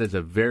 That is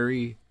a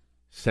very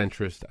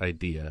centrist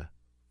idea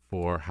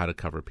for how to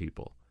cover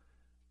people.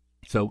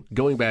 So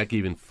going back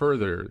even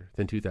further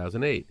than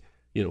 2008,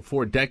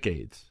 for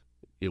decades,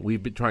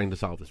 we've been trying to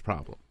solve this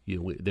problem.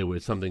 There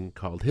was something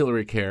called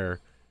Hillary Care,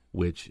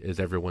 which, as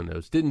everyone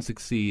knows, didn't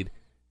succeed.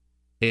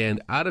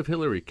 And out of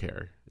Hillary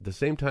Care, at the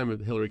same time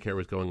Hillary Care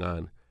was going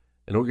on,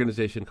 an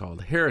organization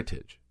called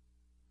Heritage,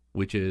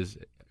 which is,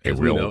 as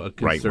we know, a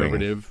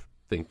conservative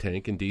think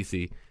tank in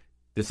D.C.,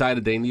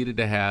 decided they needed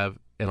to have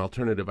an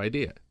alternative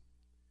idea.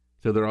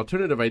 So their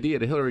alternative idea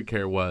to Hillary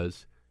Care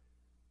was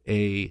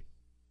a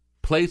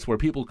place where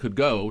people could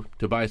go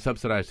to buy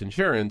subsidized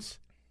insurance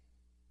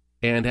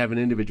and have an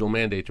individual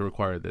mandate to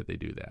require that they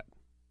do that.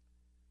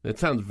 That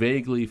sounds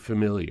vaguely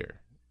familiar,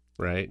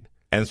 right?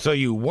 And so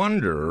you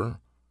wonder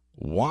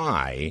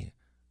why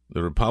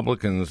the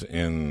Republicans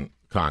in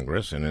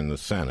Congress and in the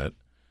Senate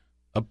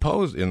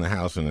in the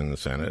House and in the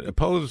Senate,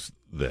 opposed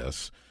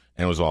this,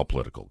 and it was all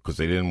political because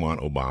they didn't want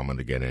Obama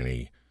to get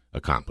any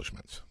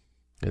accomplishments.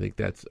 I think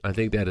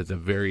that is a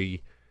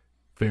very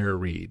fair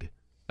read,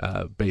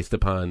 based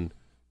upon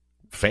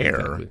fair.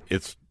 Exactly.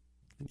 It's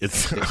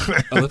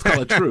let's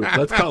call it true.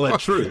 Let's call it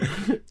true.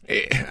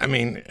 I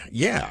mean,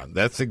 yeah,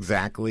 that's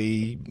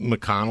exactly.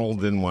 McConnell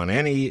didn't want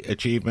any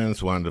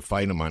achievements, wanted to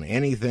fight him on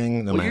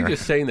anything. You're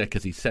just saying that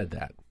because he said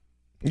that.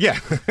 Yeah,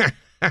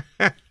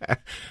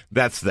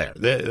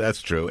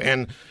 that's true.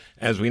 And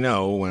as we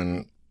know,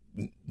 when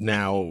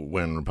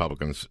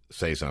Republicans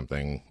say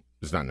something,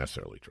 it's not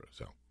necessarily true.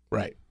 So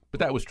right, but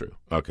that was true.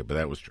 Okay, but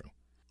that was true.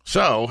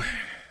 So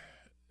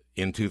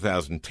in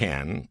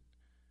 2010.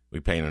 We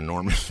pay an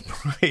enormous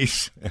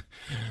price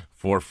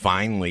for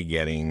finally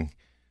getting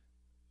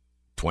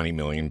 20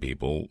 million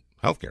people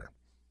health care.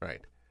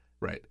 Right.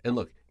 And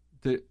look,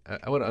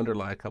 I want to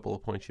underline a couple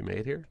of points you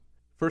made here.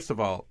 First of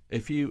all,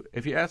 if you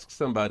ask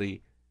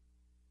somebody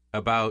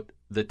about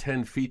the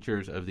 10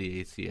 features of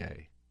the ACA,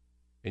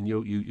 and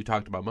you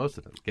talked about most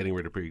of them, getting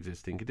rid of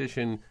pre-existing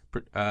condition,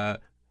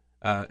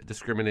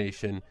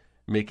 discrimination,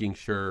 making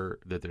sure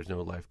that there's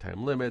no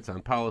lifetime limits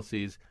on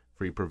policies,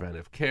 free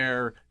preventive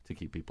care to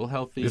keep people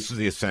healthy. This is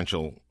the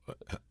essential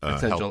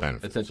health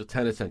benefits.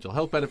 10 essential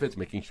health benefits,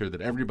 making sure that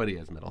everybody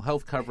has mental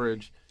health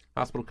coverage,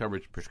 hospital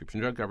coverage,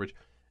 prescription drug coverage.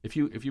 If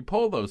you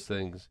poll those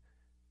things,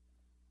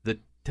 the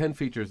 10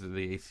 features of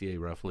the ACA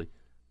roughly,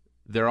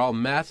 they're all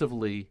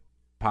massively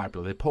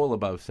popular. They poll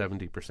above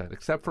 70%,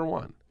 except for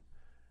one.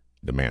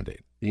 The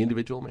mandate. The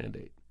individual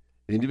mandate.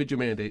 The individual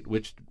mandate,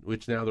 which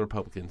now the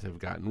Republicans have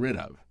gotten rid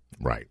of.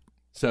 Right.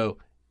 So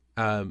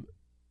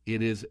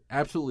it is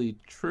absolutely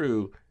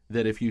true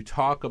that if you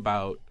talk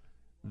about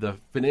the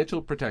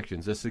financial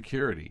protections, the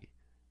security,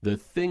 the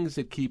things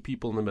that keep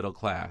people in the middle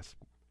class,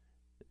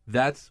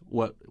 that's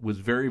what was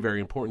very,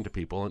 very important to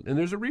people. And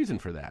there's a reason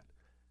for that.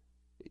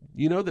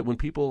 You know that when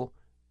people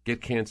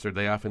get cancer,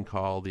 they often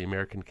call the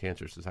American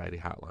Cancer Society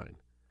hotline.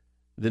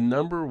 The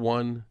number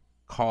one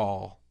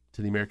call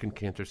to the American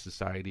Cancer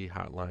Society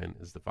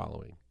hotline is the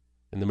following.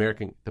 And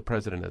the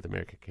president of the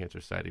American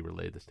Cancer Society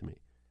relayed this to me.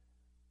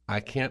 I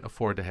can't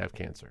afford to have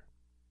cancer.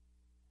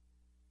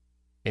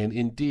 And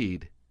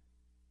indeed,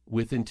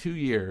 within 2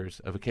 years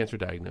of a cancer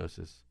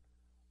diagnosis,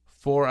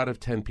 4 out of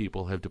 10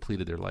 people have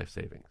depleted their life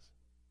savings.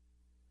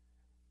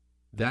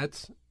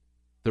 That's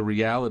the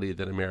reality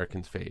that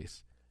Americans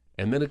face.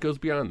 And then it goes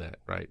beyond that,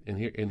 right? And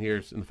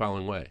here's in the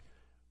following way.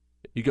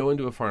 You go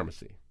into a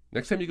pharmacy.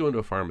 Next time you go into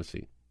a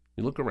pharmacy,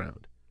 you look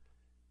around.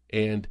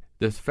 And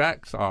the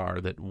facts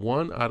are that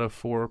 1 out of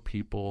 4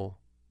 people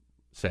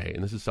say,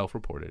 and this is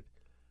self-reported,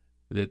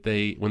 that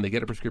when they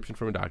get a prescription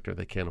from a doctor,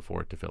 they can't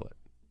afford to fill it.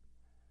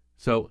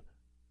 So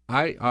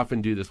I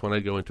often do this when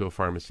I go into a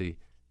pharmacy,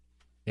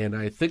 and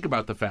I think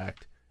about the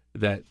fact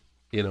that,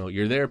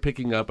 you're there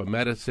picking up a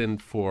medicine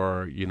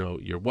for,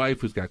 your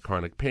wife who's got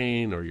chronic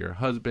pain, or your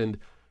husband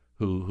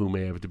who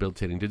may have a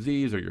debilitating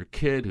disease, or your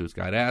kid who's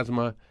got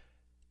asthma,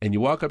 and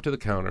you walk up to the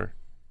counter,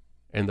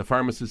 and the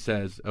pharmacist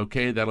says,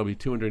 okay, that'll be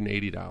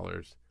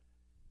 $280.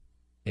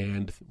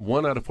 And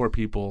 1 out of 4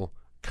 people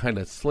kind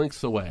of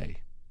slinks away.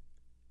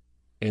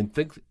 And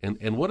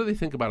what do they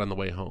think about on the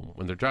way home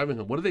when they're driving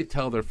home? What do they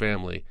tell their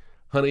family?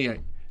 Honey,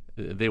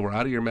 they were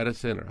out of your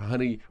medicine, or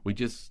honey, we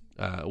just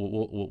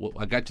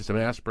I got you some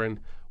aspirin.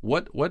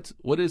 What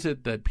is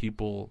it that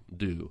people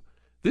do?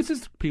 This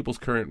is people's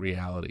current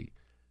reality.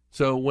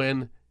 So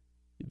when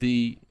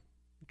the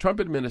Trump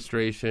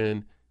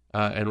administration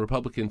and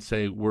Republicans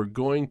say we're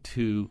going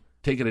to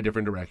take it a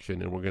different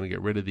direction and we're going to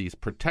get rid of these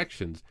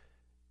protections,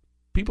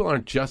 people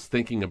aren't just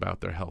thinking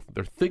about their health.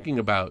 They're thinking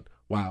about,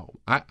 wow,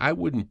 I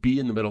wouldn't be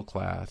in the middle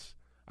class.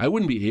 I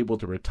wouldn't be able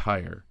to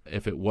retire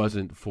if it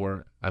wasn't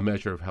for a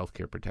measure of health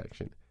care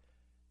protection.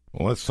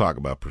 Well, let's talk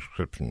about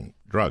prescription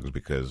drugs,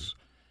 because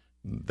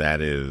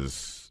that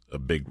is a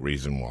big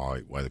reason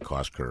why the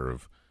cost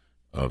curve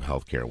of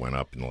healthcare went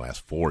up in the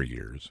last 4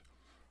 years.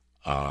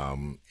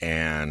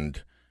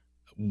 And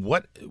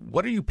what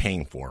are you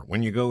paying for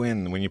when you go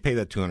in, when you pay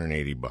that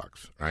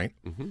 $280, right?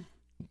 Mm-hmm.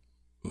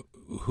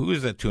 Who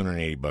does that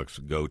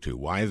 $280 go to?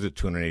 Why is it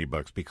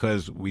 $280?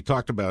 Because we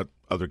talked about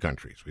other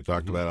countries. We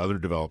talked about other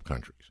developed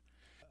countries.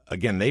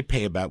 Again, they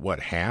pay about, what,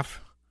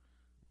 half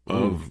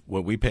of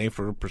what we pay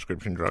for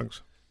prescription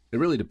drugs? It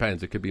really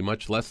depends. It could be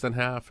much less than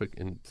half.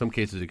 In some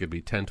cases, it could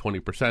be 10,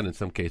 20%. In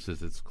some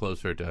cases, it's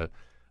closer to,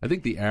 I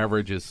think the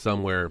average is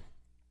somewhere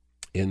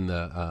in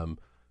the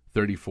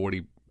 30,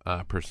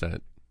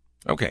 40%.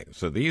 Okay,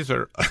 so these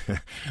are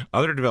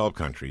other developed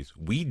countries.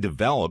 We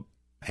develop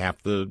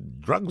half the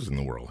drugs in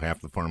the world, half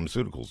the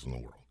pharmaceuticals in the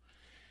world.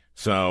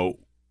 So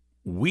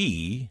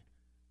we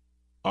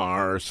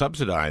are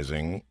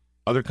subsidizing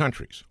other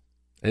countries.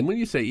 And when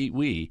you say eat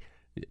we,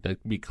 to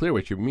be clear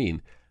what you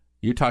mean,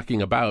 you're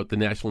talking about the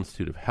National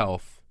Institute of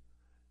Health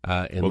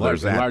in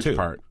large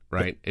part,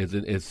 right?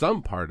 Is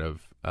some part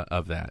of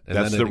that. And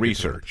that's the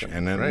research.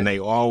 And then they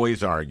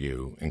always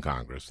argue in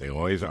Congress,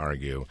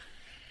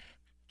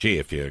 gee,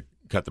 if you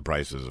cut the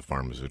prices of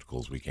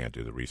pharmaceuticals, we can't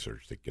do the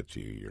research that gets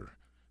you your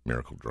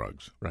miracle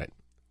drugs. Right.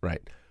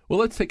 Well,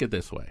 let's take it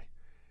this way.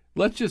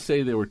 Let's just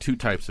say there were two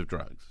types of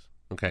drugs,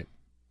 okay?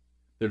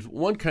 There's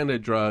one kind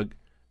of drug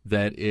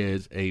that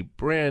is a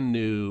brand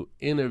new,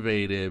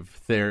 innovative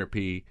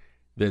therapy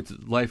that's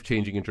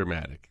life-changing and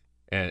dramatic.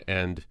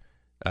 And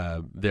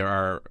there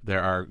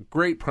are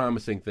great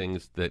promising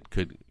things that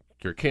could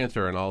cure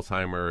cancer and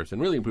Alzheimer's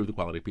and really improve the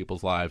quality of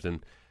people's lives.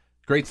 And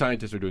great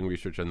scientists are doing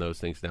research on those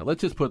things now.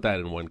 Let's just put that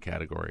in one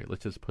category.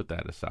 Let's just put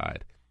that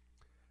aside.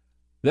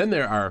 Then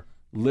there are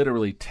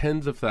literally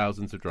tens of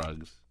thousands of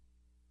drugs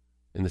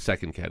in the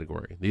second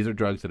category. These are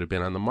drugs that have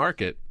been on the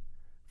market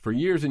for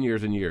years and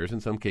years and years, in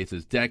some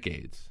cases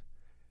decades.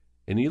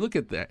 And you look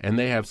at that, and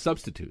they have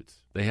substitutes.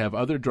 They have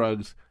other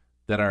drugs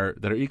that are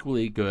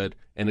equally good,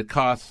 and it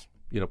costs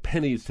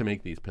pennies to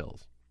make these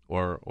pills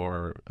or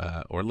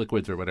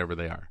liquids or whatever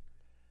they are.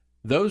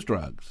 Those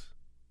drugs,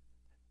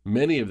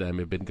 many of them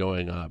have been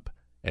going up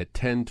at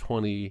 10,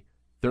 20,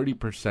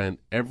 30%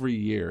 every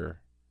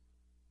year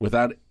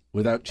without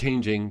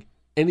changing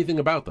anything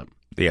about them.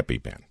 The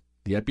EpiPen.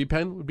 The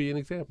EpiPen would be an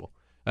example.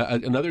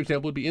 Another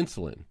example would be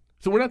insulin.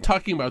 So we're not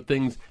talking about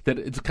things that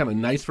it's kind of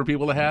nice for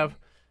people to have.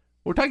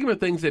 We're talking about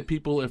things that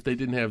people, if they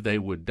didn't have, they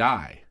would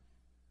die.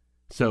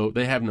 So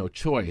they have no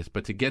choice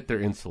but to get their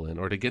insulin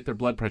or to get their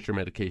blood pressure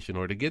medication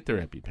or to get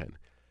their EpiPen.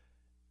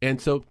 And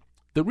so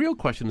the real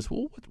question is,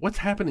 well, what's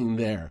happening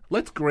there?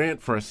 Let's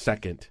grant for a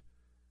second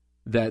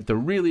that the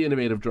really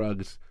innovative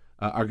drugs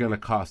are going to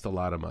cost a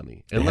lot of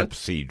money. And Hep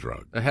C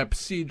drug. A Hep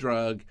C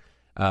drug,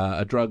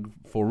 a drug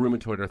for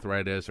rheumatoid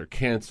arthritis or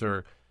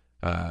cancer,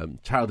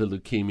 childhood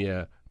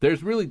leukemia.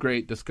 There's really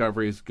great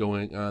discoveries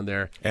going on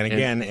there. And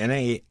again,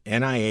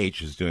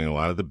 NIH is doing a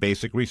lot of the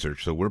basic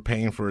research, so we're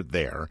paying for it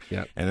there,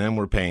 yep. And then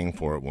we're paying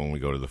for it when we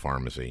go to the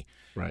pharmacy,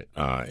 right?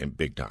 In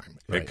big time,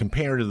 right.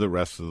 Compared to the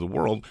rest of the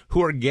world,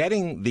 who are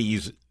getting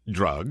these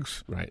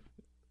drugs, right,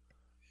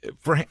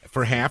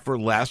 for half or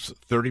less,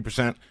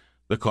 30%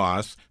 the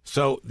cost.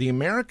 So the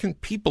American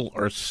people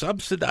are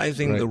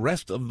subsidizing the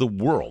rest of the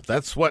world.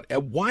 That's what.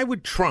 Why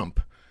would Trump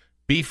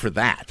be for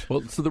that?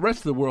 Well, so the rest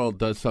of the world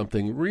does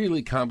something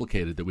really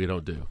complicated that we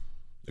don't do.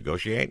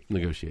 Negotiate.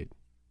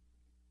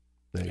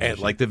 And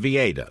like the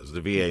VA does.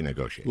 The VA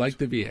negotiates. Like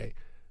the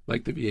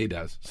VA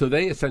does. So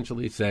they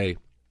essentially say,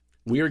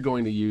 we are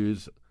going to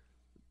use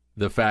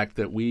the fact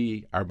that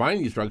we are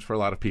buying these drugs for a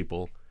lot of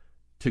people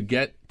to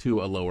get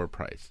to a lower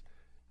price.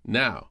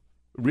 Now,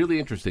 really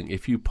interesting,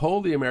 if you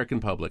poll the American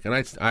public, and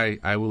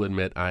I will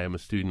admit I am a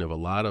student of a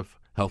lot of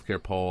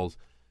healthcare polls,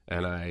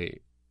 and I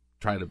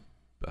try to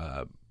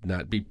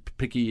not be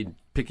picking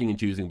and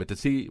choosing, but to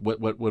see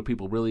what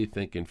people really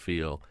think and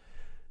feel.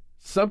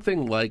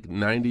 Something like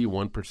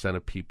 91%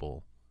 of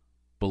people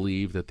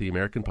believe that the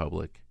American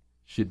public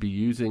should be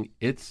using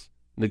its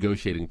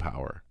negotiating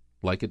power,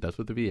 like it does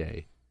with the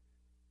VA,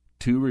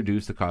 to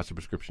reduce the cost of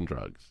prescription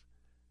drugs.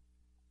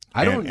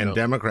 I don't know. And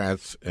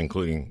Democrats,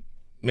 including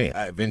me,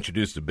 I've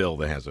introduced a bill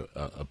that has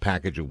a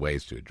package of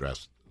ways to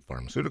address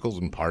pharmaceuticals,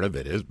 and part of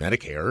it is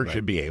Medicare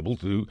should be able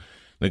to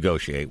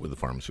negotiate with the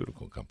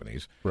pharmaceutical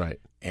companies. Right.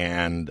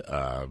 And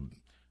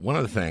one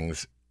of the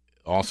things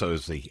also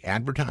is the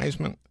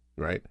advertisement.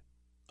 Right.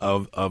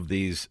 Of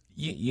these,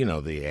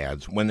 the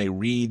ads. When they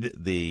read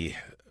the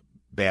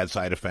bad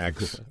side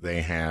effects,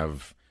 they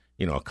have,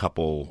 a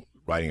couple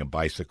riding a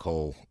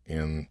bicycle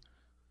in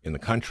the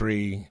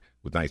country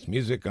with nice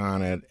music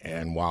on it,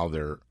 and while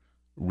they're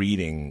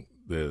reading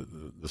the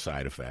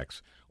side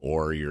effects,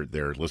 or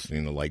they're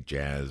listening to light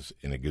jazz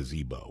in a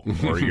gazebo,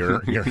 or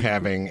you're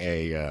having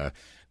a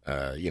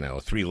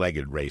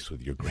three-legged race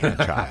with your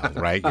grandchild,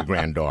 right? Your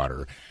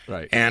granddaughter,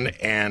 right?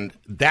 And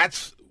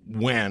that's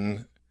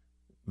when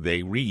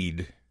they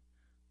read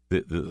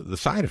the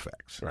side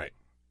effects, right?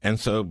 And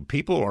so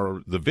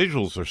the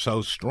visuals are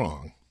so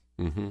strong.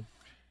 Mm-hmm.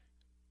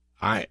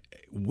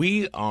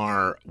 We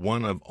are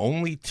one of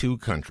only two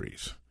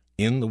countries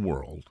in the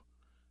world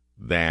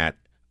that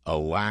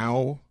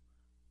allow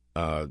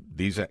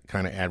these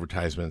kind of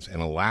advertisements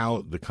and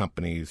allow the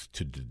companies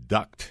to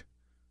deduct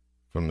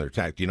from their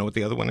tax. Do you know what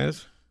the other one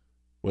is?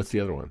 What's the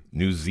other one?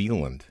 New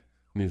Zealand.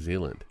 New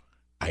Zealand.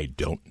 I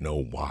don't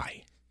know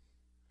why.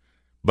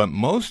 But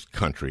most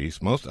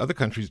other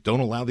countries don't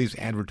allow these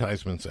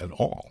advertisements at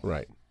all.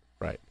 Right.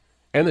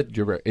 And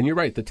you're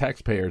right. The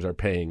taxpayers are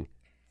paying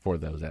for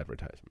those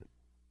advertisements.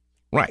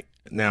 Right.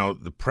 Now,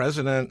 the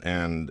president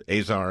and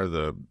Azar,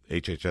 the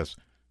HHS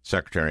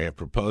secretary, have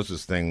proposed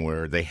this thing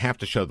where they have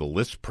to show the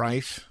list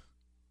price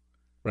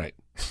right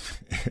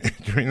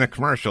during the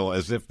commercial,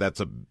 as if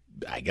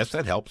I guess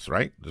that helps,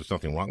 right? There's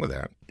nothing wrong with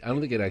that. I don't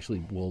think it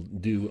actually will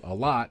do a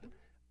lot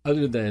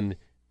other than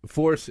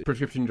force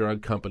prescription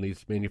drug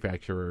companies,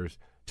 manufacturers,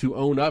 to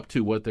own up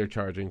to what they're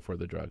charging for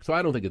the drug. So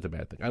I don't think it's a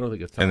bad thing. I don't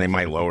think it's... And they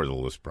might lower the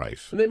list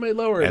price. And they might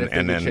lower it if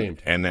they get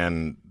shamed. And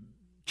then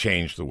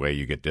change the way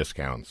you get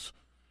discounts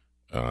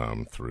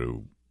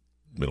through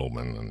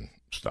middlemen and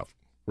stuff.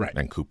 Right.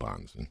 And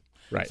coupons and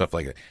right. stuff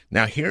like that.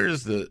 Now,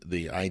 here's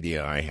the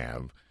idea I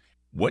have.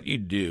 What you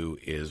do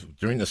is,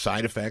 during the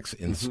side effects,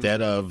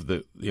 instead of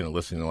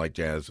listening to light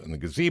jazz in the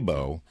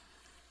gazebo,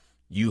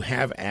 you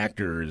have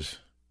actors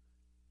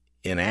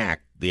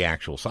enact the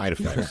actual side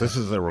effects. This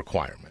is a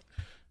requirement.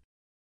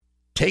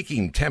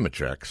 Taking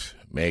Temitrex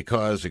may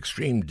cause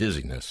extreme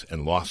dizziness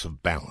and loss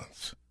of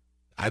balance.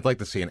 I'd like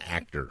to see an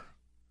actor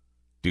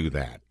do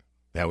that.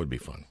 That would be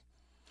fun.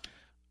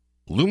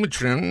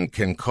 Lumitrin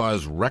can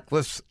cause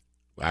reckless...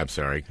 I'm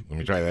sorry. Let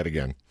me try that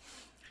again.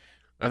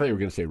 I thought you were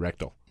going to say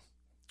rectal.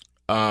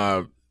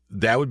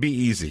 That would be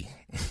easy.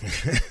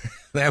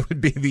 That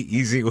would be the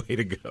easy way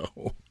to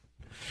go.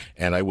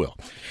 And I will.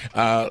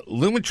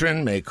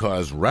 Lumitrin may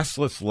cause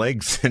restless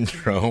leg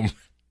syndrome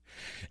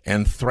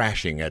and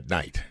thrashing at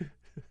night.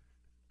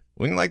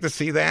 Wouldn't you like to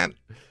see that?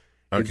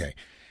 Okay.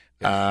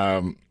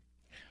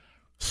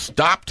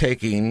 Stop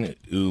taking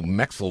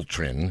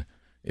umexiltrin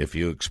if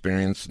you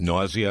experience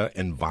nausea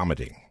and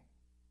vomiting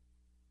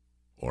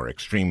or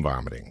extreme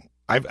vomiting.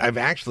 I've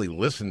actually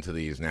listened to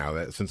these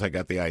now since I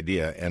got the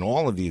idea, and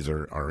all of these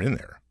are in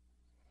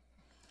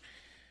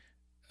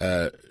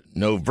there.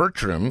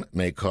 Novertrim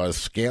may cause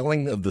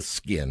scaling of the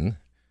skin,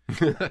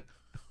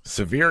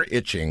 severe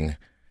itching,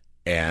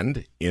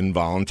 and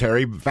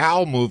involuntary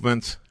bowel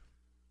movements.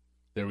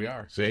 There we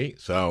are. See?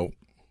 So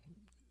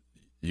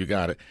you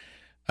got it.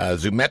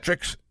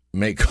 Zoometrix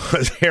may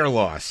cause hair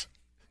loss.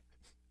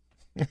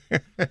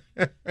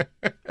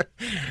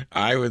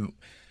 I would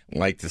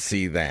like to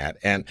see that.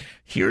 And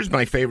here's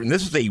my favorite, and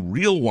this is a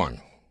real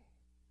one.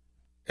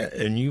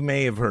 And you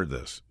may have heard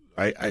this.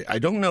 I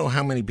don't know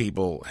how many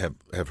people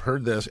have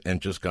heard this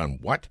and just gone,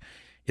 what?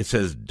 It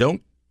says,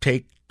 don't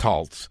take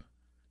Taltz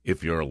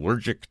if you're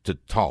allergic to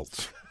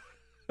Taltz.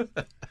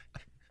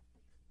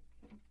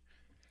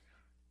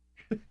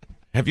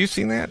 Have you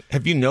seen that?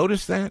 Have you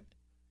noticed that?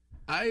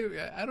 I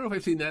don't know if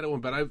I've seen that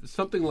one, but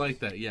something like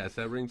that. Yes,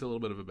 that rings a little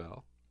bit of a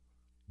bell.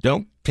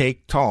 Don't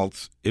take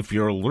Taltz if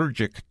you're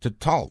allergic to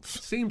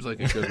Taltz. Seems like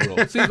a good rule.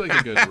 Seems like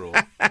a good rule.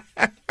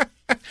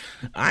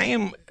 I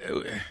am.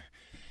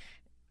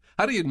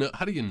 How do you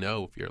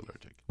know if you're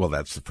allergic? Well,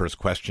 that's the first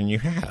question you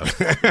have.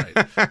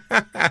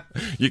 Right.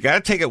 You got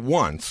to take it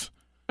once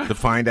to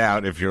find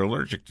out if you're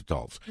allergic to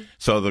Taltz.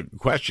 So the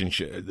question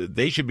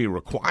they should be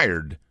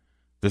required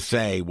to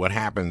say what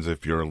happens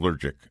if you're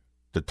allergic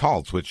to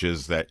Taltz, which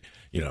is that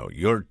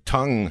your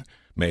tongue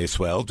may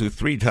swell to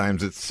 3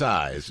 times its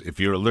size if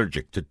you're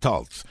allergic to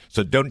Taltz.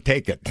 So don't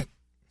take it.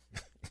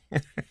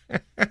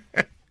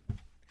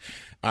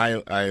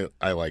 I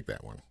like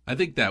that one. I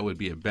think that would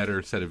be a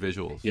better set of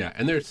visuals. Yeah,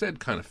 and they're said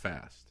kind of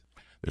fast.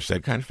 They're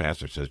said kind of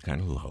fast. They're said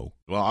kind of low.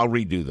 Well, I'll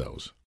redo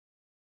those.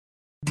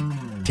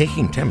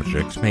 Taking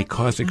Temitrex may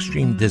cause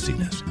extreme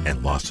dizziness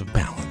and loss of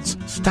balance.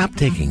 Stop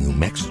taking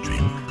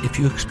umexiltrin if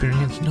you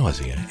experience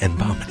nausea and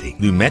vomiting.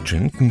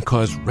 Lumetrin can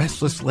cause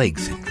restless leg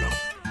syndrome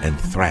and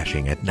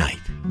thrashing at night.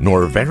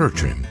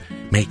 Norveratrim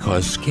may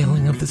cause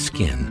scaling of the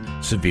skin,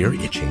 severe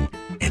itching,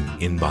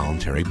 and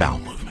involuntary bowel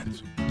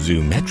movements.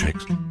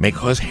 Zoometrix may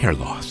cause hair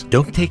loss.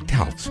 Don't take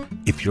Taltz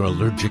if you're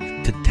allergic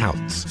to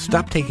Taltz.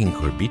 Stop taking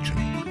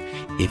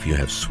Corbitrin if you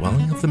have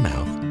swelling of the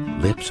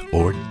mouth, lips,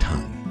 or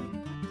tongue.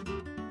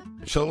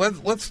 So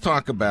let's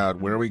talk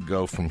about where we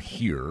go from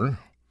here.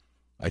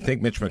 I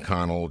think Mitch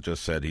McConnell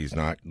just said he's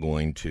not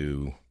going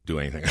to do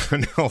anything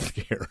on health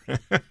care.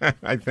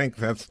 I think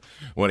that's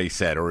what he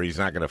said, or he's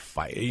not going to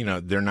fight.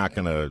 They're not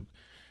going to.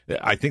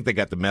 I think they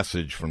got the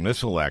message from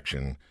this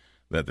election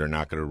that they're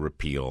not going to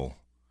repeal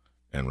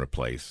and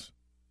replace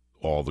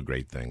all the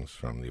great things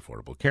from the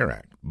Affordable Care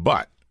Act.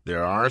 But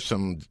there are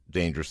some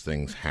dangerous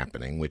things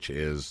happening, which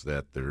is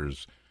that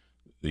there's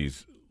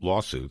these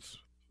lawsuits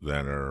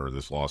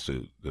this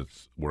lawsuit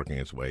that's working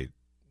its way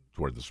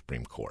toward the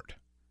Supreme Court.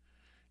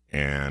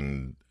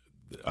 And,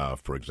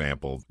 for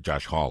example,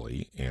 Josh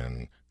Hawley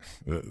and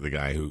the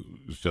guy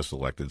who's just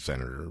elected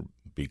Senator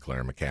B.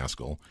 Claire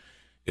McCaskill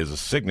is a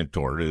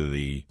signatory to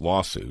the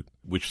lawsuit,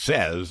 which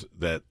says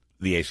that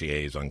the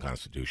ACA is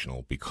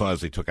unconstitutional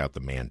because they took out the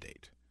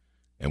mandate.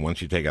 And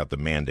once you take out the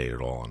mandate,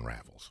 it all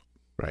unravels.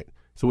 Right.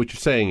 So what you're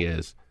saying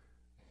is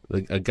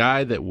a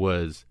guy that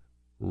was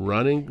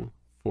running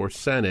for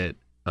Senate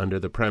under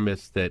the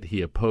premise that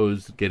he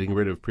opposed getting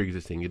rid of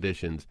pre-existing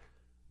conditions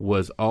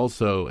was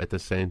also at the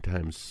same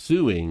time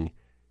suing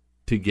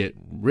to get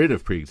rid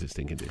of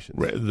pre-existing conditions.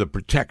 The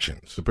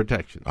protections. The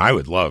protections. I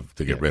would love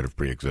to get rid of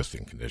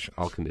pre-existing conditions.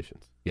 All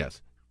conditions.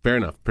 Yes. Fair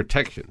enough.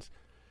 Protections.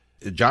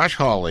 Josh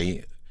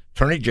Hawley,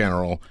 Attorney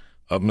General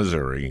of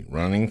Missouri,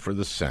 running for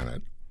the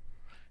Senate.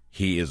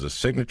 He is a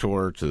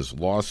signator to this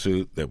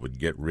lawsuit that would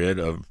get rid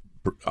of,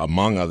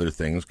 among other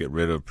things, get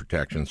rid of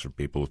protections for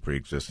people with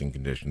pre-existing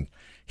conditions.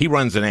 He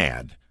runs an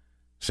ad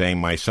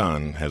saying, my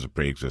son has a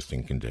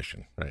pre-existing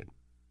condition. Right.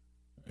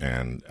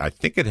 And I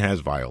think it has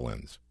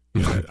violins.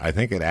 I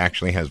think it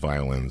actually has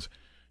violins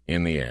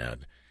in the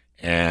ad.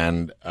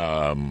 And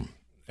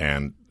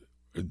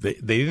they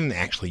didn't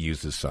actually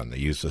use his son. They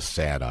used a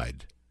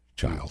sad-eyed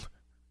child.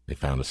 They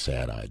found a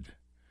sad-eyed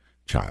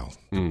child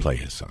to play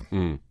his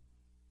son.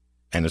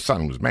 And his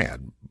son was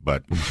mad,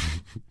 but,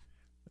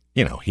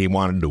 he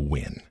wanted to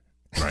win.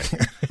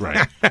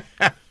 Right.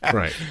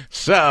 Right.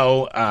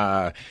 So,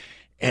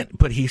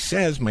 but he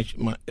says,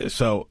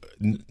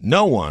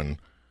 no one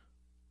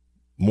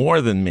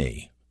more than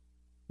me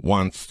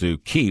wants to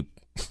keep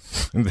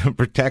the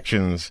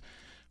protections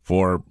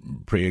for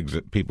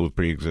people with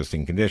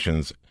pre-existing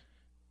conditions,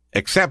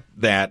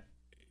 except that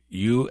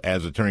you,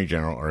 as Attorney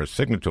General, are a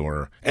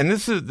signator. And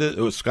this is it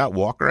was Scott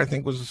Walker, I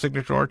think, was a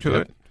signature to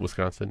it.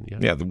 Wisconsin, yeah.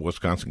 Yeah, the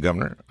Wisconsin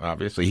governor.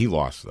 Obviously, he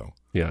lost, though.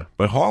 Yeah.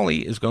 But Hawley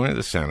is going to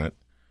the Senate,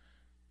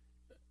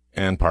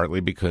 and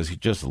partly because he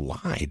just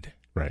lied.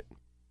 Right.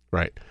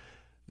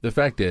 The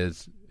fact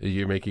is,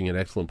 you're making an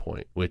excellent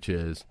point, which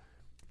is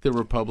the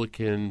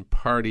Republican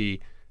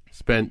Party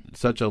spent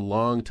such a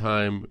long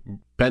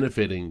time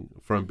benefiting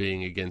from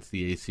being against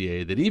the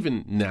ACA that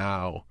even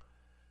now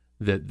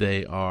that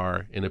they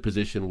are in a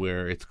position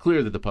where it's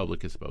clear that the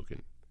public has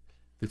spoken.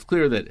 It's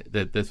clear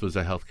that this was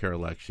a healthcare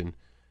election.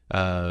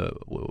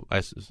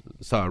 I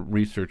saw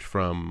research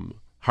from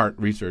Hart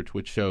Research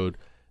which showed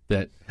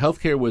that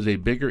healthcare was a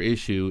bigger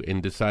issue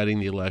in deciding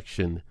the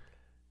election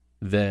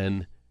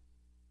than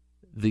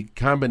the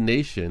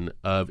combination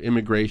of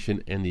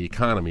immigration and the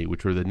economy,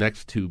 which were the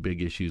next two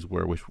big issues,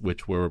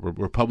 which were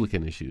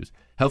Republican issues.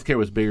 Healthcare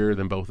was bigger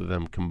than both of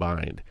them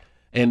combined.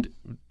 And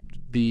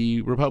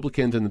the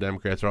Republicans and the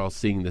Democrats are all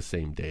seeing the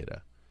same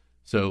data.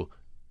 So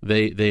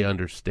they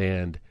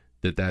understand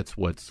that that's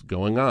what's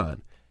going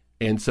on.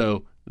 And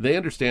so they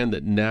understand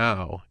that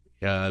now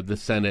the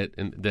Senate,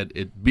 and that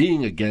it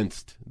being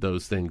against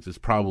those things is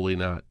probably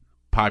not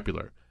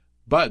popular.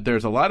 But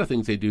there's a lot of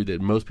things they do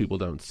that most people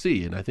don't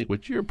see. And I think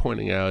what you're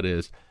pointing out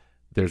is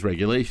there's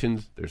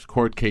regulations, there's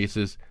court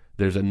cases,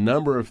 there's a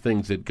number of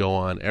things that go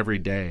on every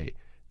day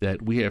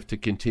that we have to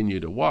continue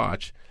to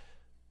watch,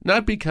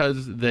 not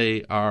because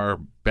they are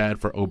bad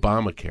for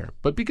Obamacare,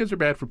 but because they're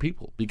bad for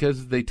people,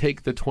 because they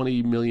take the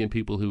 20 million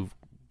people who've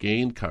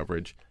gained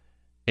coverage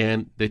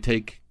and they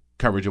take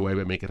coverage away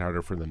by making it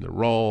harder for them to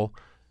roll.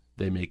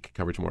 They make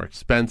coverage more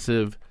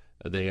expensive.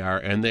 They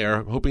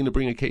are hoping to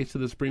bring a case to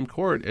the Supreme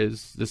Court,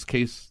 as this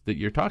case that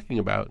you're talking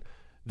about,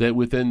 that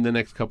within the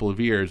next couple of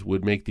years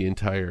would make the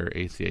entire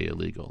ACA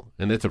illegal.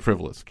 And that's a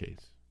frivolous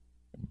case.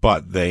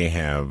 But they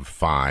have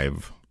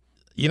 5.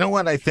 You know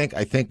what I think?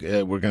 I think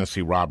we're going to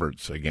see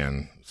Roberts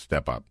again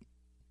step up,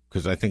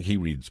 because I think he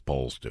reads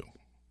polls too.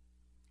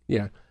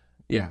 Yeah.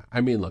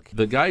 I mean, look,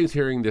 the guy who's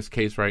hearing this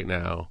case right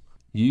now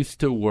used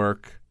to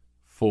work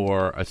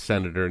for a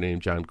senator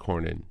named John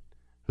Cornyn,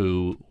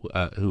 who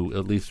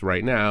at least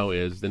right now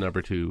is the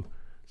number 2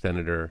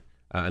 senator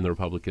in the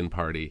Republican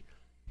Party,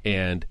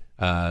 and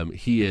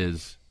he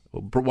is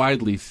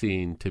widely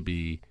seen to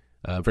be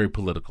very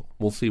political.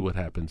 We'll see what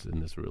happens in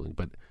this ruling,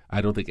 but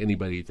I don't think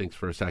anybody thinks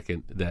for a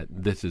second that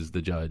this is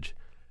the judge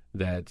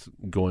that's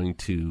going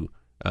to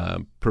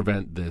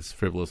prevent this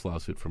frivolous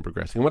lawsuit from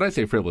progressing. And when I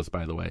say frivolous,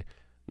 by the way,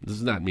 this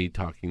is not me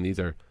talking. These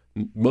are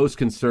most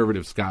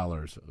conservative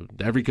scholars.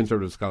 Every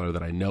conservative scholar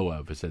that I know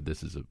of has said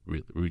this is a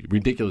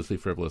ridiculously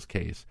frivolous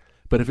case.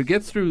 But if it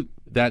gets through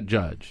that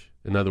judge,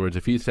 in other words,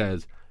 if he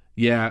says,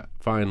 yeah,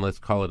 fine, let's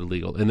call it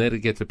illegal, and then it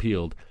gets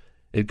appealed,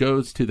 it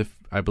goes to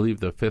I believe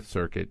the Fifth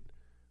Circuit,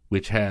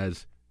 which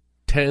has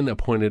 10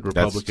 appointed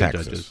Republican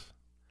judges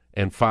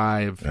and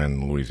 5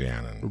 and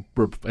Louisiana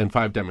and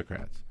 5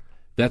 Democrats.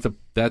 That's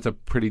a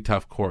pretty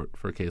tough court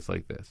for a case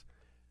like this.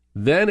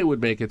 Then it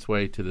would make its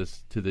way to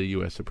the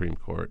U.S. Supreme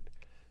Court,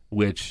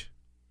 which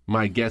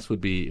my guess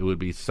would be it would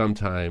be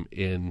sometime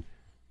in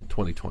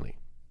 2020.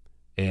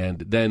 And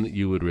then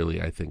you would really,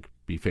 I think,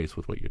 be faced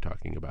with what you're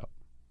talking about.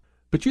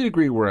 But you'd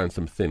agree we're on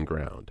some thin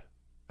ground.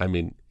 I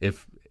mean,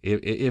 if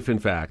in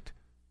fact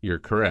you're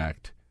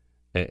correct,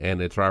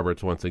 and it's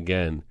Roberts once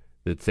again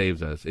that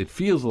saves us, it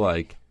feels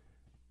like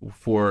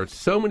for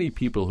so many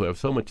people who have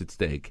so much at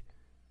stake,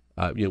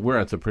 we're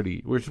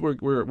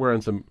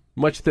on some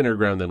much thinner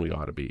ground than we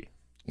ought to be.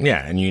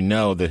 Yeah, and you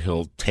know that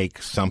he'll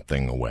take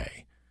something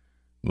away,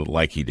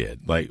 like he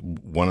did. Like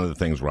one of the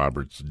things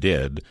Roberts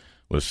did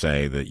was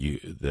say that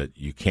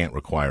you can't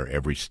require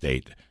every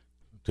state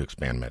to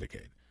expand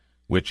Medicaid.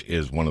 which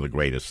is one of the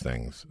greatest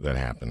things that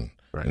happened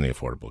in the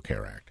Affordable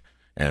Care Act.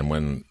 And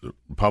when the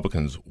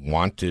Republicans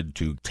wanted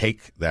to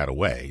take that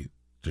away,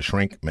 to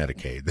shrink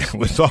Medicaid, that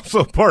was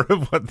also part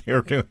of what they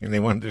were doing. They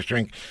wanted to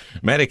shrink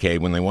Medicaid.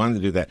 When they wanted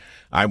to do that,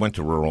 I went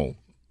to rural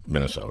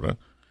Minnesota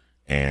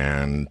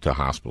and to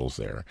hospitals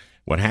there.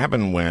 What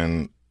happened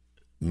when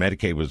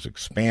Medicaid was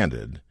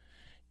expanded,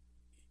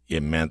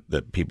 it meant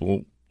that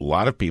a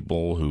lot of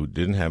people who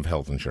didn't have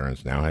health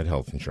insurance now had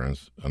health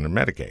insurance under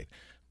Medicaid.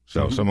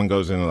 So if someone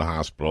goes into the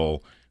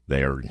hospital,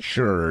 they are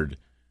insured.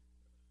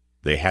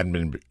 They hadn't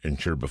been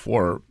insured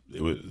before.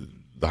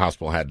 The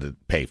hospital had to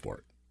pay for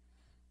it.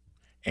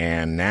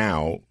 And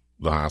now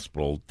the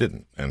hospital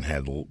didn't and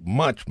had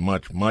much,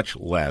 much, much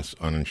less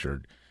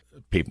uninsured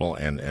people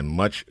and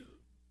much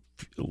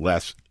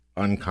less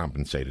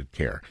uncompensated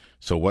care.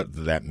 So what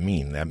did that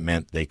mean? That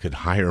meant they could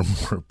hire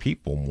more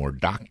people, more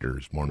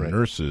doctors, more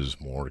nurses,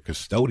 more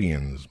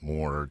custodians,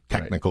 more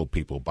technical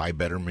people, buy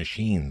better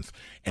machines,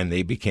 and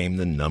they became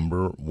the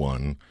number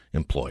one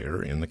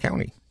employer in the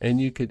county. And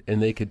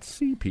they could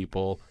see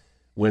people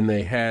when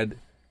they had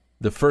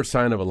the first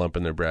sign of a lump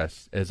in their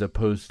breast as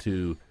opposed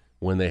to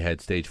when they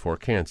had stage 4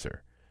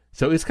 cancer.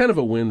 So it's kind of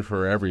a win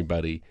for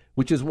everybody,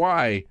 which is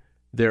why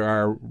there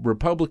are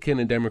Republican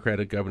and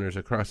Democratic governors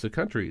across the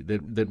country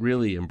that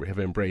really have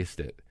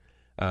embraced it.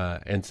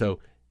 And so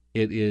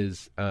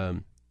it's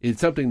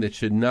something that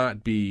should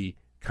not be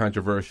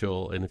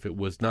controversial, and if it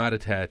was not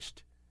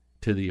attached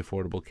to the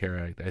Affordable Care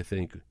Act, I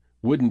think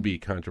wouldn't be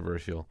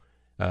controversial.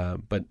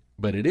 But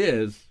it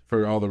is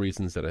for all the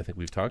reasons that I think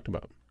we've talked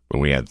about. But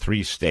we had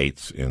 3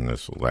 states in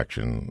this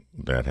election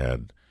that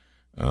had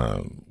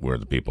where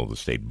the people of the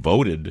state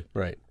voted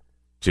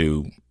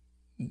to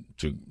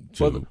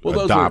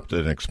adopt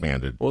an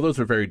expanded. Well, those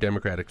are very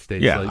Democratic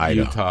states like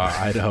Idaho. Utah,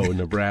 Idaho, and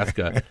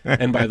Nebraska.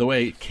 And by the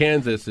way,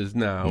 Kansas is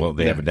now. Well,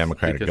 they have a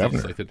Democratic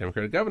governor. Like the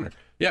Democratic governor.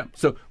 Yeah.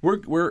 So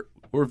we're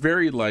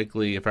very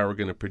likely, if I were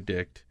going to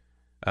predict,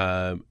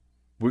 we're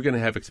going to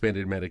have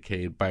expanded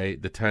Medicaid by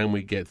the time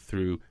we get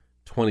through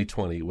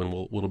 2020,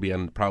 when we'll be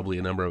on probably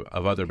a number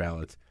of other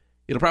ballots.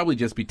 It'll probably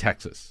just be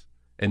Texas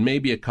and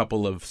maybe a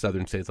couple of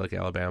southern states like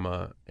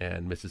Alabama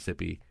and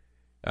Mississippi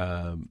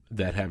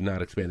that have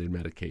not expanded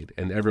Medicaid,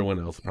 and everyone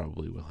else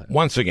probably will have.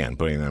 Once again,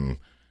 putting them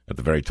at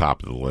the very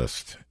top of the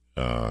list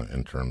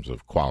in terms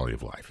of quality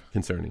of life.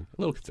 Concerning,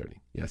 a little concerning,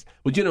 yes.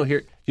 Well,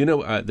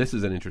 this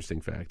is an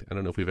interesting fact. I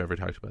don't know if we've ever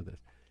talked about this.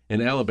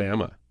 In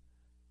Alabama,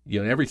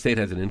 every state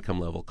has an income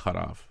level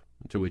cutoff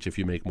to which if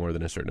you make more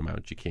than a certain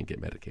amount, you can't get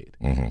Medicaid.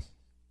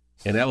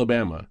 Mm-hmm. In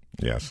Alabama,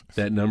 yes,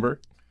 that number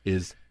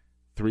is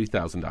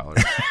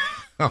 $3,000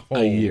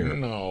 a year.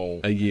 No,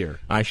 a year.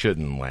 I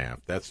shouldn't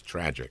laugh. That's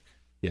tragic.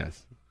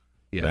 Yes.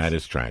 That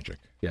is tragic.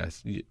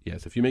 Yes.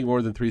 If you make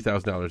more than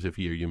 $3,000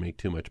 a year, you make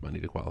too much money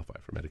to qualify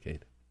for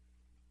Medicaid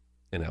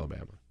in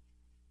Alabama.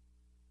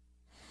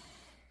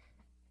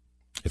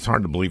 It's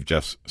hard to believe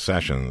Jeff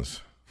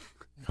Sessions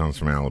comes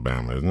from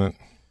Alabama, isn't it?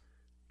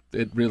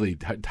 It really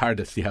hard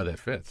to see how that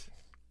fits.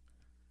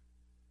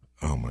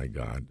 Oh my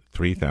God,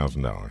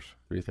 $3,000.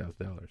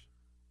 $3,000.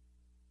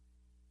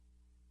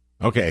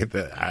 Okay,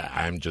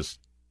 I'm just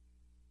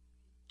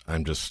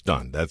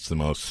stunned. That's the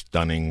most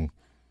stunning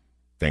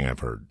thing I've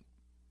heard.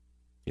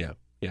 Yeah.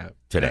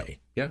 Today.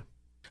 Yeah.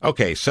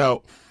 Okay,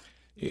 so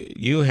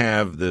you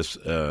have this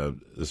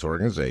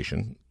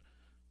organization,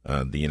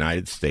 the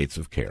United States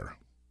of Care,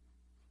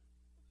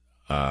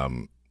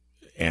 and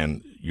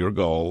your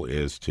goal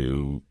is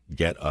to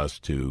get us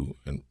to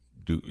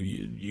do.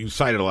 You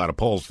cited a lot of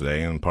polls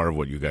today, and part of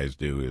what you guys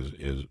do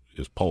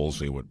is polls,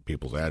 see what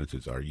people's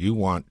attitudes are. You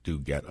want to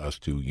get us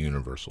to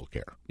universal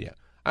care. Yeah,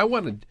 I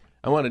want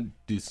us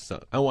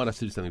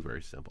to do something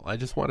very simple. I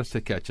just want us to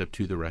catch up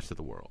to the rest of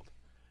the world.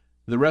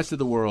 The rest of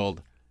the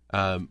world.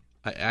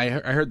 I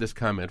heard this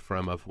comment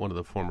from one of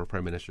the former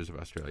prime ministers of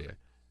Australia,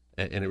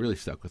 and it really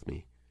stuck with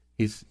me.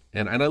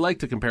 And I like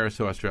to compare us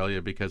to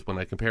Australia because when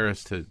I compare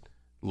us to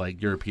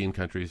like European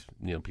countries,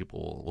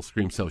 people will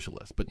scream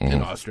socialist, but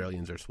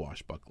Australians are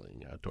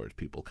swashbuckling towards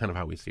people, kind of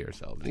how we see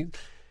ourselves. And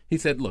he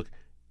said, "Look,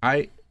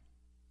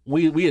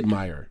 we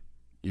admire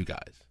you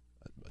guys."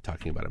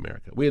 Talking about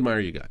America, we admire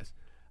you guys.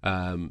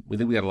 We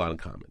think we got a lot in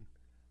common.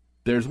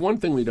 There's one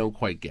thing we don't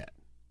quite get,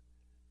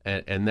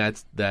 and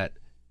that's that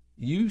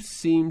you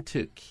seem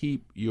to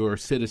keep your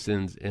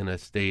citizens in a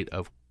state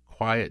of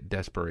quiet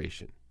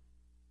desperation.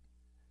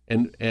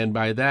 And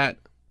by that,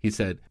 he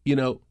said,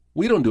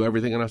 we don't do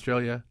everything in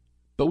Australia,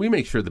 but we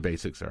make sure the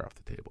basics are off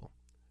the table.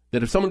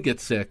 That if someone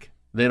gets sick,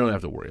 they don't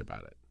have to worry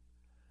about it.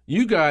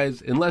 You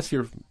guys, unless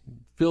you're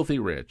filthy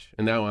rich,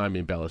 and now I'm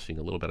embellishing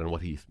a little bit on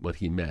what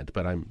he meant,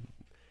 but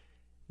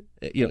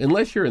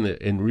unless you're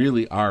and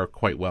really are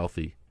quite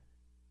wealthy,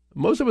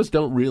 most of us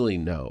don't really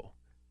know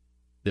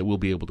that we'll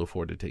be able to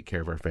afford to take care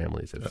of our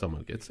families if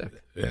someone gets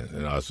sick.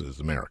 And us as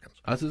Americans.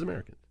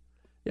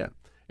 Yeah.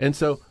 And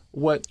so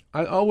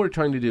all we're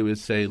trying to do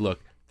is say, look,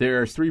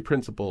 there are 3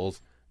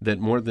 principles that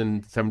more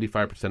than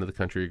 75% of the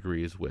country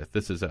agrees with.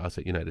 This is us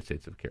at United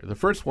States of Care. The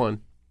first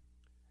one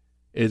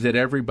is that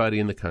everybody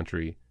in the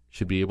country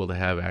should be able to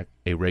have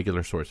a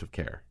regular source of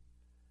care.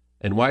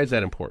 And why is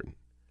that important?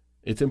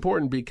 It's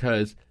important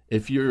because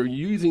if you're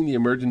using the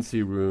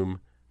emergency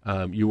room,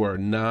 you are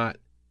not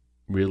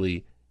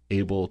really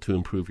able to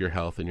improve your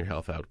health and your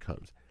health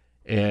outcomes.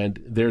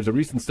 And there's a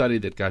recent study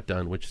that got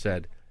done which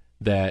said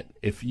that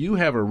if you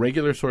have a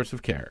regular source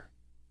of care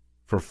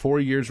for 4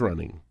 years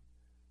running,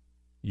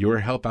 your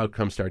health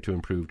outcomes start to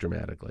improve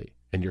dramatically,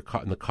 and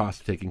the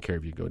cost of taking care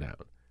of you go down.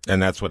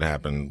 And that's what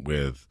happened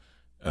with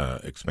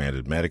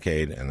expanded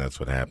Medicaid, and that's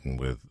what happened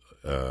with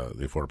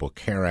the Affordable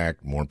Care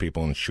Act, more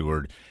people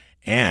insured,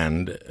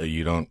 and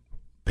you don't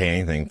pay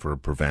anything for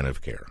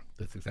preventive care.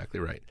 That's exactly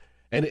right.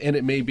 And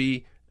it may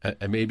be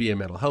a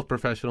mental health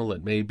professional.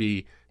 It may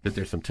be that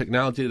there's some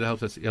technology that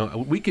helps us.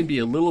 We can be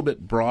a little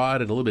bit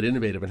broad and a little bit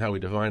innovative in how we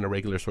define a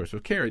regular source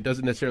of care. It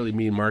doesn't necessarily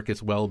mean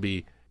Marcus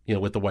Welby,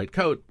 with the white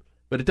coat,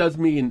 but it does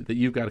mean that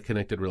you've got a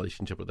connected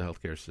relationship with the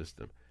healthcare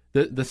system.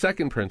 The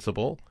second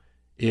principle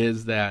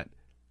is that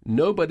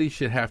nobody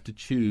should have to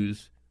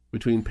choose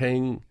between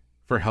paying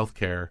for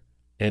healthcare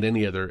and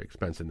any other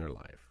expense in their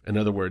life. In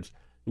other words,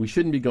 we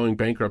shouldn't be going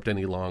bankrupt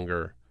any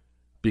longer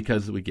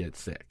because we get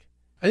sick.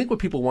 I think what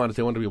people want is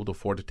they want to be able to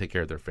afford to take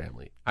care of their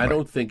family. I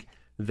don't think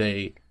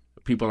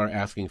people are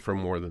asking for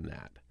more than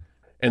that.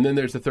 And then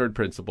there's the third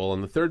principle,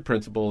 and the third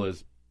principle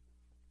is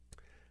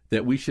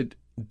that we should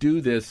do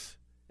this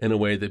in a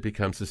way that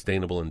becomes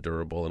sustainable and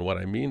durable. And what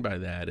I mean by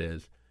that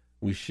is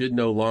we should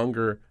no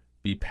longer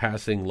be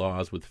passing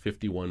laws with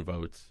 51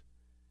 votes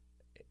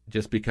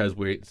just because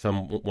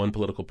one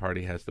political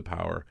party has the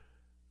power.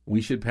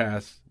 We should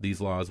pass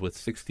these laws with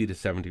 60 to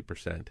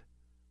 70%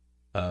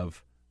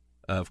 of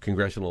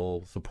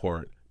congressional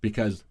support,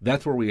 because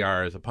that's where we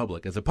are as a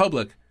public. As a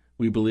public,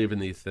 we believe in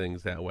these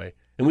things that way.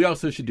 And we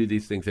also should do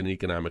these things in an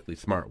economically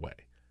smart way.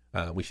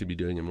 We should be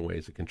doing them in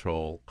ways that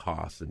control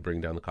costs and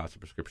bring down the cost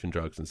of prescription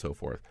drugs and so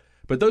forth.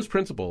 But those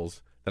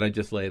principles that I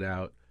just laid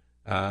out,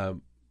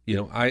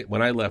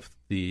 when I left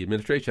the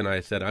administration, I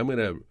said,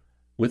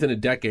 within a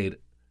decade,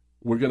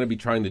 we're going to be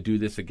trying to do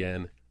this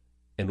again.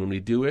 And when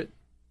we do it,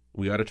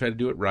 we ought to try to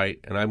do it right.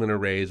 And I'm going to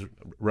raise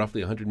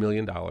roughly $100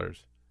 million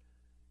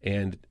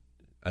and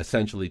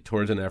essentially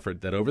towards an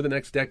effort that over the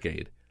next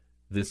decade,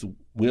 this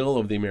will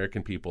of the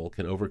American people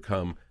can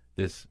overcome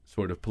this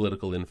sort of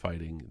political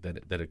infighting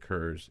that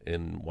occurs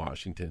in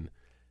Washington.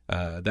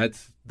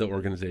 That's the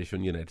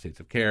organization United States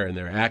of Care, and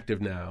they're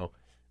active now.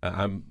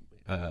 I'm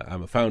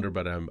a founder,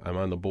 but I'm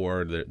on the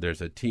board.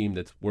 There's a team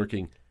that's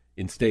working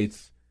in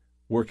states,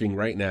 working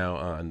right now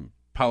on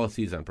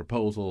policies, on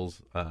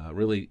proposals,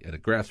 really at a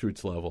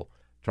grassroots level,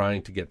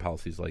 trying to get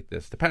policies like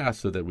this to pass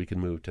so that we can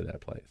move to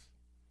that place.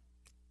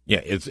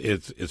 Yeah,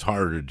 it's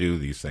harder to do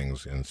these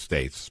things in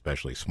states,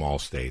 especially small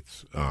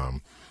states,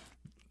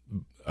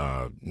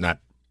 not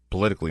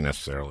politically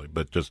necessarily,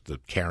 but just to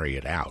carry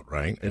it out,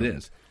 right?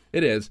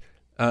 It is.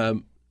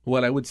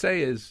 What I would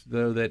say is,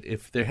 though, that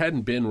if there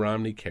hadn't been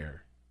Romney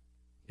Care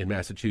in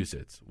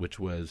Massachusetts, which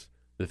was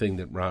the thing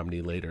that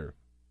Romney later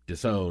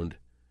disowned,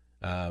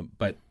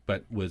 but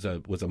was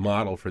a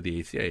model for the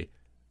ACA,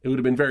 it would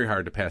have been very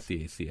hard to pass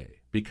the ACA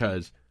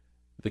because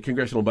the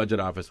Congressional Budget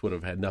Office would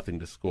have had nothing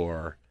to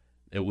score.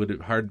 It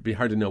would be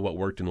hard to know what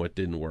worked and what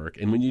didn't work.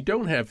 And when you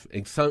don't have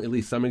at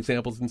least some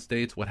examples in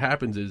states, what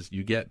happens is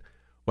you get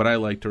what I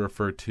like to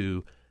refer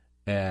to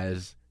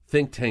as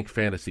think tank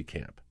fantasy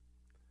camp.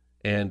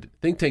 And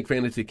think tank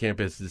fantasy camp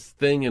is this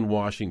thing in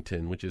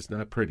Washington, which is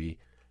not pretty,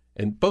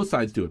 and both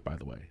sides do it, by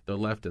the way. The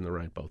left and the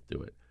right both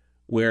do it,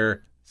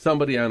 where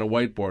somebody on a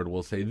whiteboard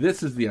will say,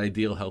 this is the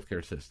ideal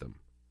healthcare system,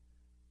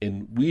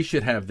 and we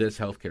should have this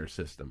healthcare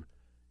system.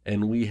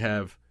 And we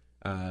have,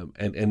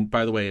 and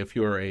by the way, if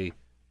you're a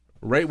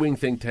right-wing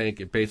think tank,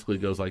 it basically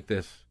goes like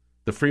this: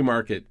 the free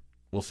market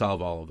will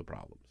solve all of the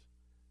problems.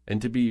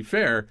 And to be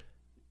fair,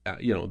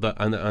 on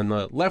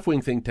the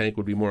left-wing think tank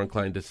would be more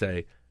inclined to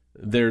say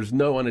there's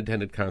no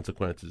unintended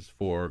consequences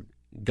for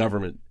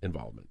government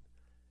involvement.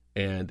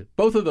 And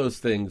both of those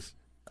things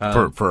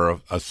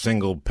for a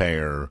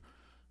single-payer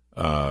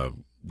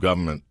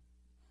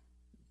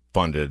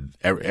government-funded,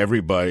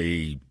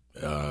 everybody.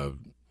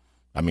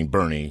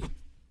 Bernie,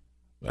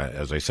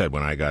 as I said,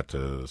 when I got to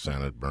the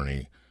Senate,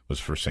 Bernie was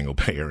for single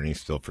payer, and he's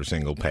still for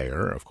single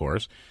payer, of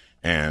course.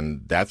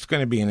 And that's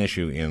going to be an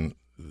issue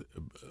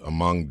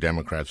among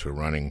Democrats who are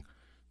running,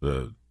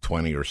 the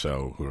 20 or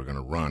so who are going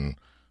to run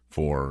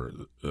for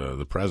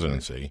the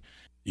presidency.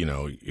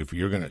 If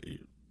you're going to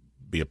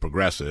be a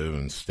progressive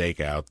and stake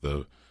out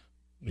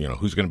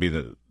who's going to be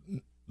the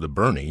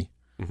Bernie,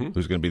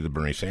 who's going to be the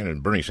Bernie Sanders.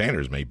 Bernie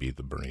Sanders may be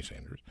the Bernie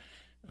Sanders,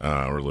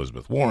 or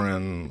Elizabeth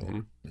Warren,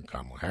 or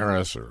Kamala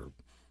Harris, or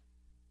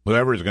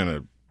whoever is going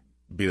to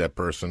be that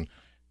person.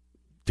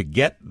 To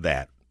get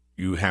that,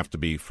 you have to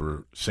be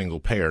for single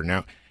payer.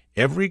 Now,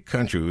 every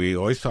country, we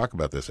always talk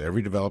about this,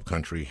 every developed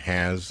country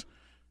has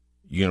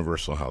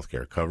universal health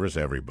care, covers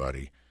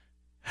everybody.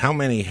 How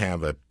many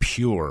have a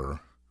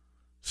pure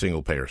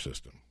single payer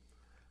system?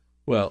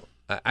 Well,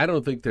 I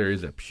don't think there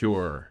is a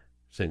pure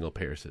single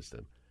payer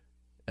system.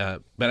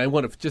 But I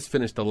want to just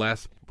finish the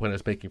last point I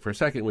was making for a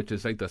second, which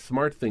is like the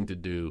smart thing to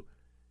do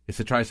is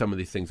to try some of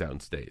these things out in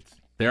states.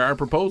 There are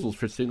proposals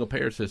for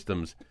single-payer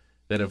systems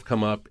that have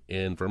come up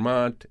in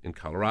Vermont, in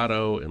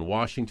Colorado, in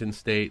Washington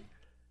State,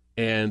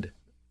 and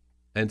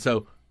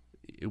so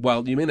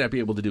while you may not be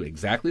able to do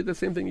exactly the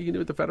same thing you can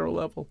do at the federal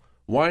level,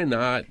 why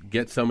not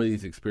get some of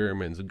these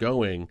experiments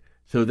going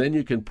so then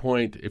you can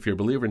point, if you're a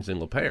believer in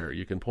single-payer,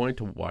 you can point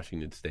to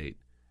Washington State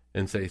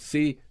and say,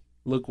 see,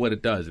 look what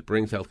it does. It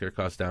brings healthcare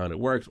costs down. It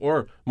works.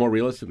 Or more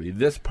realistically,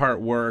 this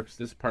part works,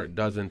 this part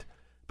doesn't.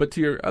 But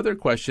to your other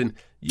question,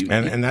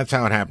 and that's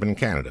how it happened in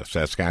Canada.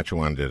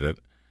 Saskatchewan did it,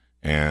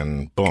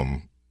 and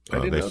boom. I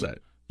didn't know that.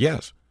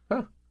 Yes.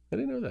 Huh. I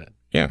didn't know that.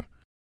 Yeah.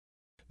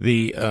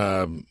 The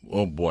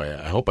oh boy,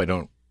 I hope I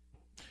don't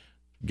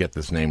get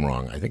this name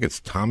wrong. I think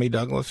it's Tommy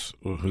Douglas,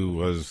 who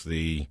was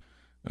the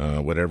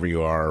whatever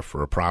you are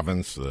for a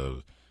province,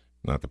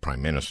 not the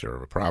prime minister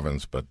of a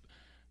province, but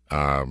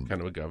kind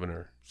of a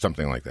governor,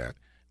 something like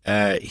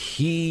that.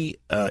 He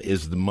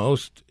is the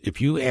most. If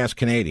you ask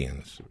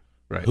Canadians,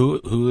 right,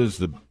 who is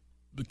the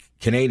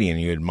Canadian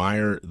you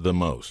admire the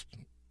most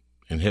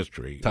in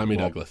history? Tommy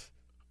Douglas,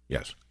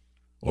 yes,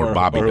 or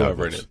Bobby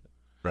Douglas, it is.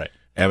 Right.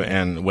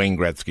 And Wayne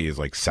Gretzky is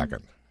like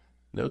second.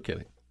 No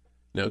kidding.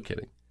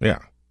 Yeah,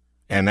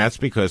 and that's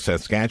because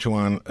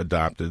Saskatchewan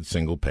adopted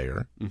single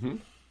payer,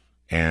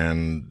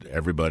 and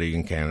everybody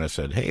in Canada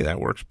said, "Hey, that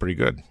works pretty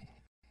good."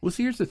 Well,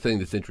 see, here's the thing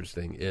that's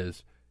interesting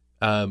is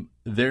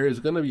there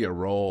is going to be a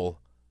role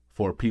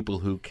for people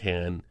who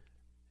can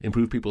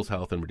improve people's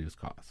health and reduce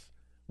costs,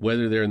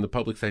 whether they're in the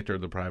public sector or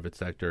the private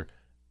sector.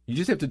 You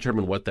just have to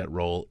determine what that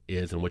role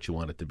is and what you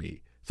want it to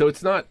be. So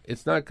it's not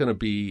going to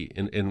be,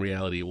 in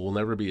reality, it will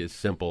never be as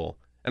simple.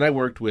 And I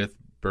worked with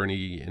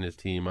Bernie and his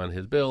team on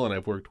his bill, and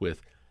I've worked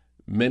with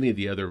many of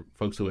the other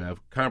folks who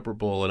have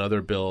comparable and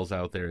other bills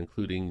out there,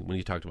 including when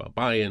you talked about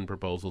buy-in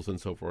proposals and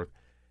so forth.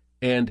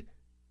 And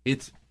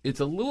it's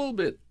a little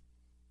bit,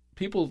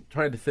 people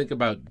trying to think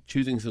about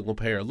choosing single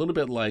payer a little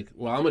bit like,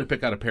 well, I'm going to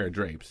pick out a pair of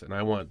drapes, and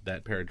I want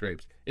that pair of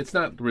drapes. It's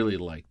not really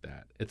like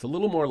that. It's a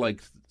little more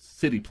like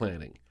city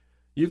planning.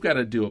 You've got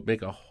to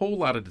make a whole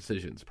lot of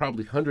decisions,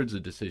 probably hundreds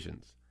of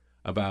decisions,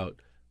 about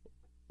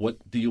what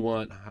do you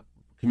want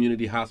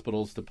community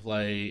hospitals to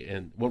play,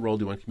 and what role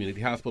do you want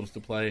community hospitals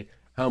to play,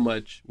 how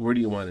much, where do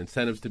you want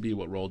incentives to be,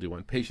 what role do you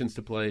want patients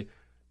to play,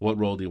 what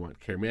role do you want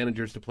care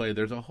managers to play.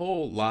 There's a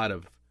whole lot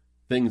of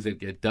things that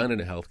get done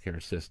in a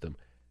healthcare system,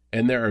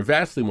 and there are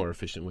vastly more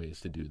efficient ways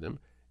to do them,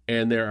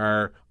 and there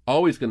are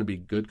always going to be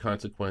good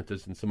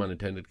consequences and some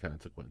unintended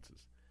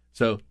consequences.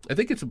 So I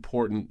think it's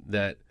important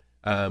that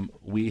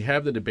we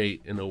have the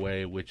debate in a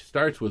way which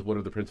starts with what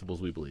are the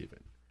principles we believe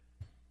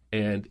in.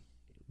 And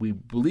we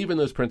believe in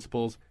those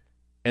principles,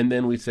 and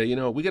then we say,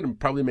 we got to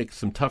probably make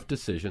some tough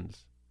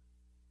decisions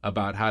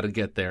about how to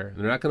get there.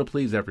 They're not going to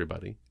please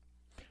everybody.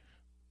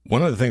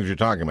 One of the things you're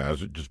talking about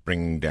is just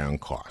bringing down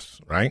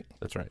costs, right?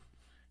 That's right.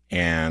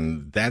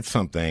 And that's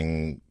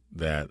something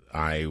that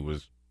I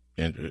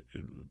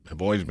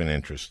have always been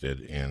interested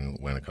in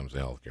when it comes to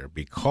healthcare,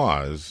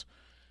 because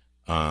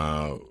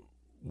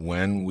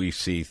when we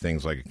see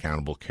things like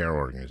accountable care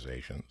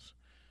organizations,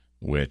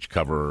 which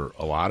cover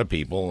a lot of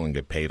people and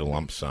get paid a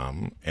lump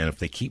sum, and if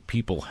they keep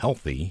people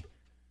healthy,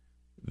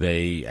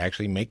 they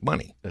actually make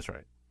money. That's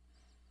right.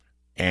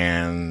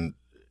 And,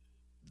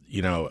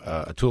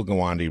 Atul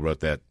Gawande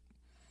wrote that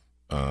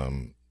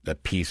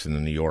piece in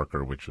the New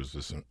Yorker, which was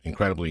this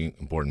incredibly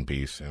important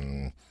piece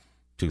in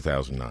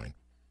 2009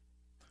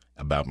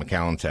 about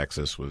McAllen,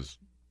 Texas, was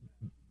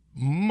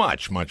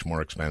much, much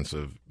more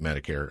expensive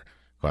Medicare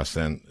costs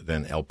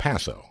than El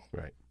Paso.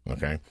 Right.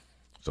 Okay.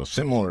 So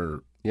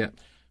similar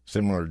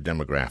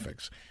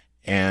demographics.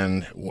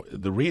 And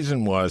the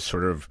reason was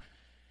sort of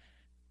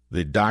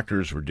the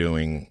doctors were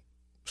doing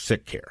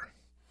sick care.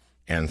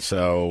 And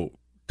so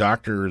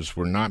doctors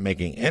were not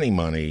making any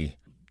money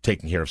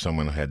taking care of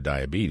someone who had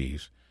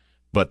diabetes,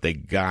 but they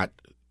got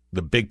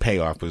the big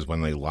payoff was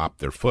when they lopped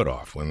their foot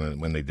off,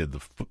 when they did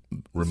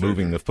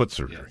removing the foot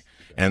surgery. Yes.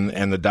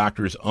 And the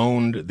doctors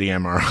owned the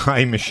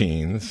MRI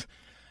machines,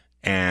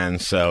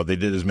 and so they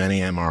did as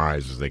many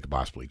MRIs as they could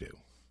possibly do.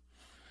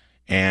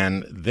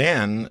 And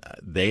then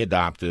they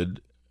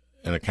adopted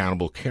an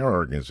accountable care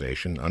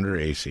organization under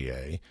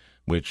ACA,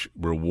 which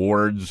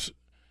rewards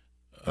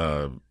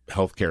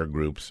healthcare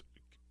groups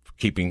for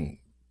keeping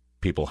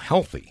people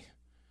healthy,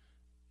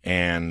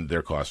 and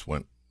their costs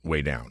went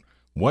way down.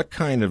 What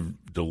kind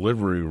of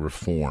delivery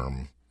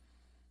reform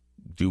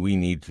do we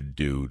need to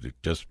do to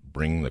just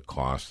bring the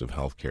cost of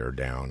healthcare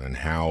down, and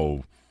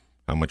how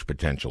much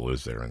potential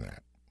is there in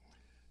that?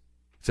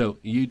 So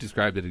you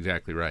described it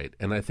exactly right.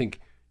 And I think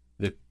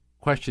the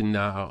question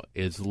now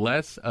is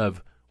less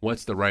of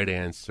what's the right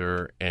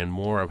answer and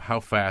more of how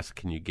fast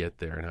can you get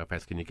there and how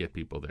fast can you get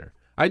people there.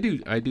 I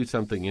do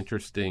something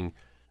interesting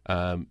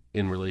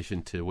in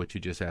relation to what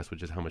you just asked,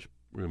 which is how much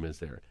room is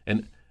there.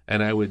 And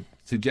I would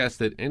suggest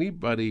that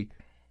anybody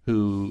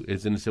who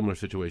is in a similar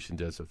situation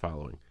does the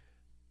following.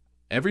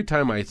 Every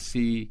time I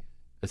see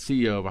a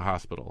CEO of a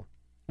hospital,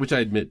 which I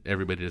admit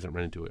everybody doesn't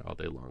run into it all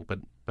day long,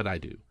 but I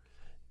do.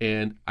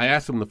 And I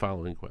ask them the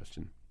following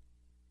question.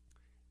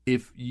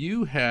 if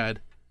you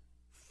had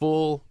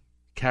full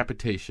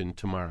capitation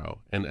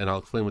tomorrow, and I'll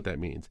explain what that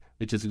means,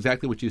 which is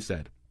exactly what you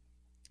said.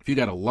 If you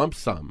got a lump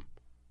sum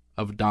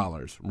of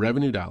dollars,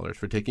 revenue dollars,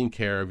 for taking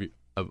care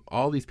of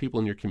all these people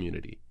in your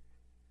community,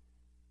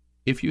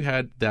 if you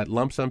had that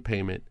lump sum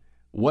payment,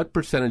 what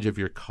percentage of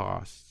your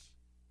costs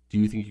do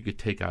you think you could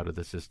take out of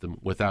the system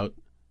without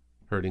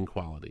hurting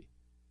quality?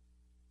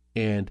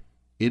 And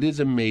it is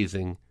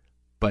amazing,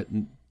 but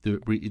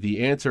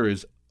the answer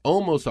is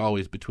almost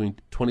always between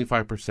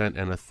 25%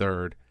 and a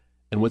third.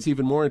 And what's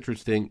even more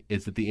interesting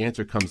is that the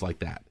answer comes like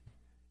that.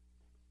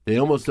 They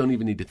almost don't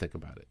even need to think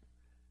about it.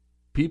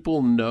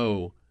 People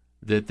know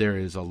that there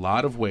is a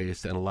lot of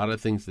waste and a lot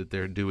of things that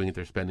they're doing, that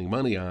they're spending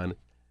money on,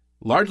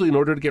 largely in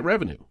order to get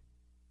revenue.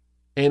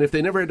 And if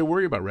they never had to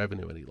worry about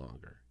revenue any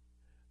longer,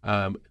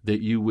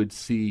 that you would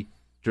see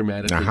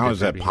dramatically. Now, how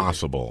is that behavior.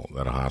 possible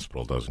that a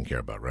hospital doesn't care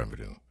about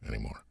revenue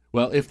anymore?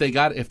 Well, if they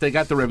got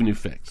the revenue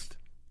fixed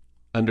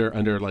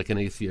under like an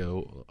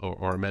ACO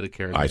or a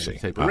Medicare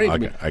type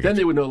arrangement, then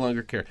they would no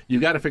longer care. You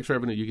got to fix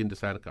revenue. You can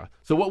decide a cost.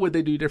 So what would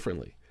they do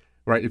differently,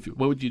 right?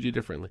 What would you do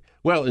differently?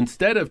 Well,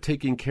 instead of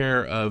taking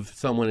care of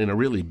someone in a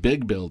really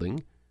big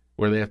building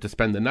where they have to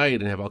spend the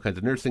night and have all kinds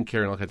of nursing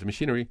care and all kinds of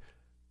machinery,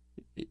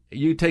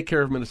 you take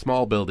care of them in a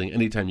small building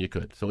anytime you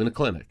could. So in a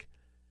clinic.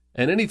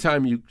 And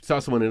anytime you saw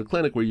someone in a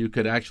clinic where you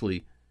could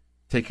actually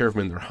take care of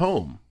them in their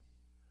home,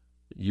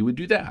 you would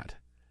do that,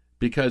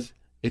 because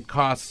it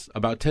costs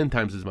about 10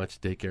 times as much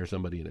to take care of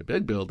somebody in a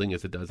big building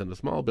as it does in a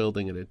small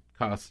building, and it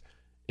costs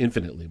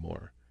infinitely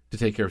more to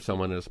take care of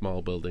someone in a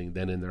small building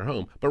than in their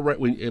home. But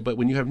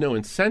when you have no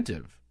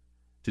incentive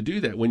to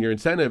do that, when your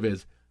incentive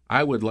is,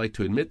 I would like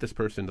to admit this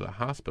person to the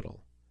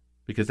hospital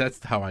because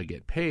that's how I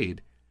get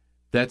paid,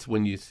 that's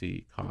when you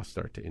see costs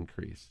start to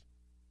increase.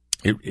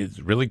 It's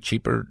really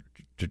cheaper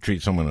to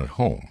treat someone at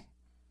home.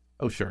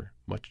 Oh, sure,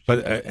 much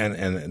cheaper. But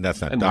and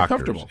that's not and doctors. More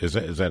comfortable.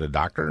 Is that a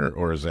doctor,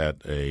 or is that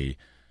a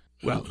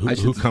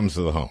who comes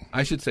to the home?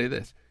 I should say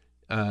this: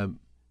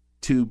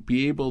 to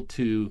be able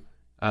to,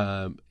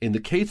 in the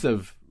case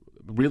of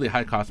really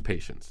high cost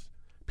patients,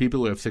 people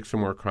who have 6 or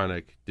more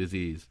chronic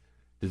diseases,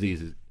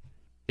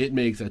 it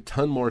makes a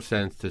ton more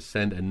sense to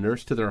send a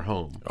nurse to their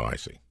home. Oh, I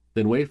see.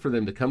 Than wait for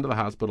them to come to the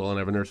hospital and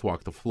have a nurse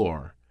walk the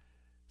floor.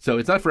 So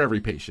it's not for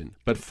every patient,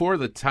 but for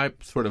the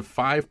type sort of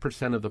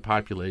 5% of the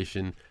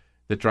population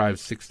that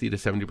drives 60 to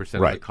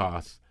 70% of the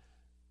costs,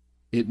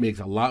 it makes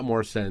a lot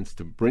more sense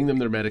to bring them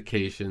their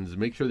medications,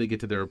 make sure they get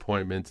to their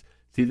appointments,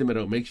 see them at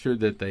home, make sure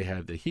that they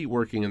have the heat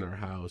working in their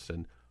house,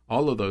 and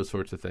all of those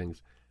sorts of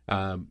things.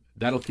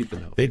 That'll keep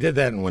them healthy. They did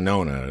that in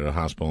Winona, at a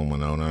hospital in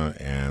Winona,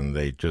 and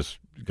they just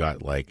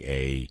got like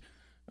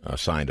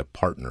assigned a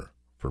partner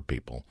for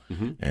people.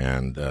 Mm-hmm.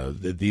 And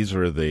these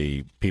are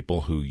the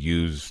people who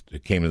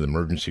came to the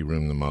emergency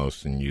room the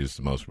most and used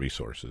the most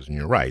resources. And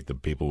you're right, the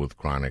people with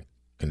chronic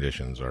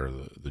conditions are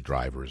the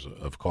drivers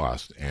of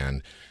cost.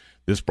 And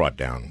this brought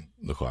down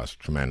the cost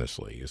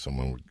tremendously.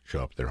 Someone would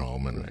show up at their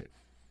home and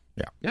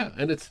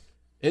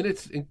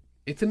and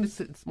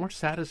it's more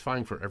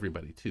satisfying for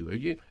everybody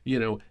too.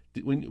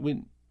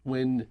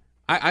 When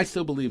I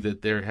still believe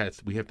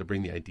that we have to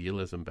bring the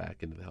idealism back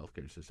into the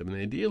healthcare system. And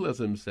the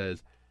idealism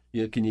says,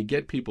 can you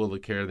get people the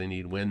care they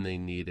need when they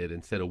need it,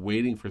 instead of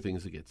waiting for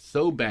things to get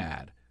so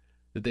bad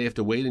that they have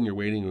to wait in your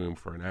waiting room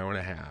for an hour and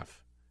a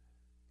half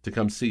to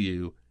come see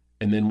you,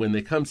 and then when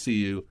they come see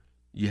you,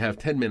 you have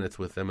 10 minutes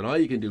with them, and all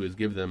you can do is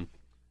give them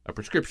a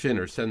prescription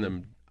or send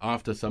them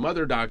off to some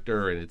other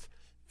doctor, and it's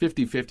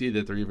 50-50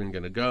 that they're even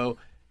going to go.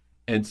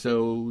 And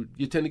so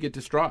you tend to get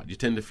distraught. You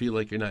tend to feel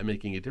like you're not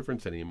making a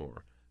difference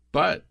anymore.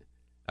 But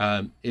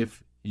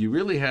if you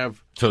really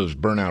have... So there's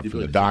burnout for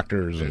the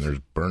doctors, and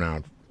there's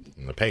burnout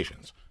from the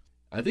patients.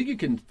 I think you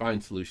can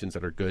find solutions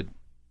that are good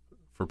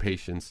for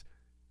patients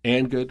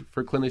and good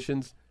for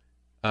clinicians.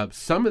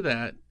 Some of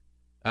that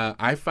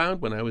I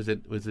found when I was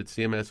at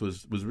CMS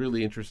was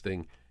really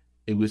interesting.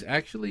 It was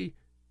actually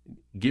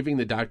giving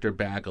the doctor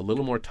back a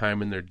little more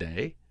time in their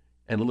day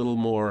and a little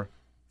more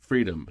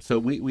freedom. So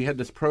we had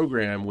this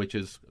program which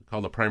is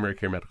called a primary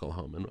care medical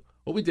home, and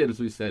what we did is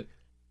we said,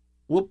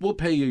 we'll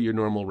pay you your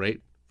normal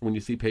rate when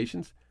you see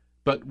patients,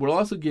 but we'll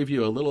also give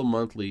you a little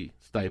monthly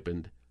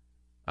stipend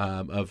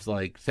of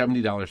like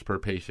 $70 per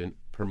patient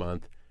per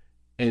month.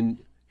 And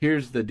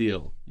here's the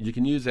deal: you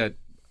can use that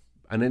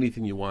on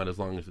anything you want as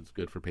long as it's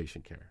good for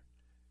patient care,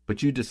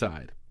 but you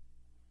decide.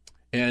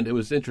 And it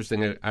was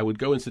interesting. I would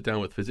go and sit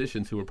down with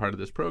physicians who were part of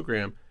this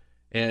program,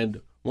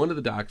 and one of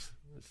the docs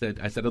said,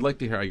 I'd like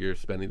to hear how you're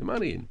spending the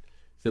money. And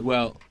he said,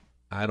 well,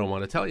 I don't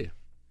want to tell you.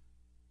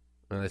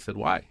 And I said,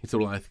 why? He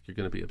said, well, I think you're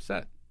going to be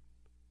upset.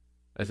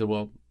 I said,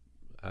 well,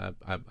 how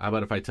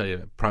about if I tell you,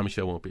 I promise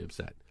you I won't be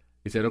upset.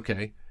 He said,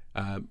 okay.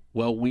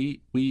 Well,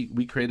 we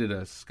created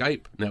a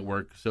Skype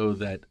network so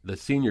that the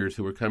seniors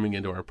who were coming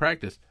into our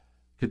practice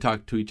could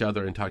talk to each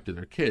other and talk to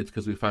their kids,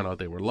 because we found out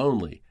they were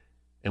lonely.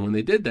 And when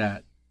they did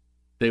that,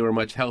 they were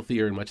much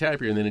healthier and much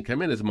happier, and they didn't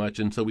come in as much.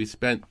 And so we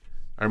spent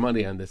our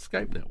money on this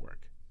Skype network.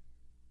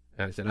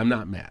 And I said, I'm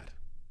not mad.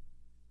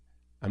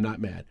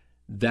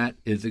 That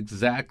is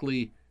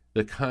exactly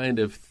the kind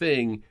of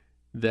thing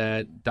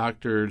that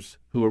doctors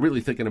who are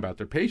really thinking about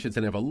their patients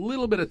and have a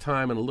little bit of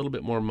time and a little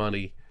bit more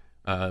money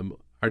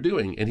are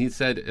doing. And he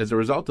said, as a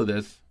result of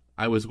this,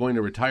 I was going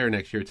to retire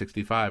next year at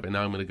 65, and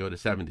now I'm going to go to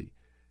 70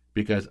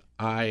 because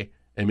I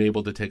am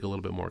able to take a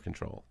little bit more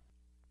control.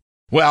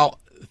 Well,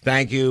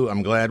 thank you.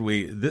 I'm glad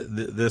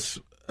this,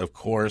 of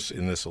course,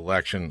 in this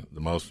election, the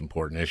most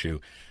important issue,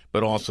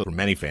 but also for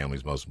many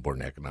families, most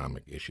important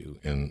economic issue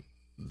in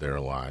their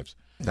lives.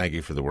 Thank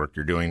you for the work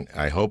you're doing.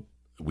 I hope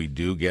we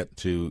do get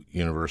to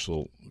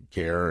universal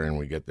care and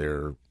we get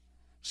there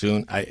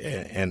soon.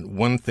 And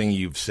one thing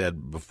you've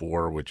said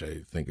before, which I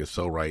think is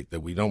so right,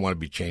 that we don't want to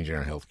be changing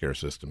our healthcare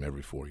system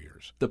every 4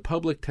 years. The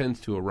public tends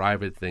to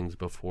arrive at things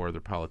before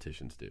the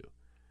politicians do.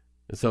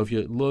 And so if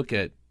you look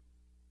at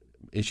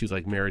issues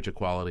like marriage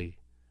equality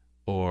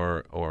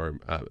or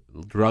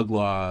drug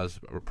laws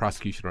or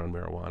prosecution around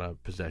marijuana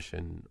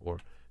possession or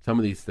some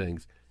of these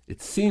things,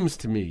 it seems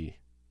to me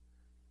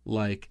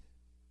like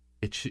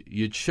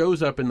it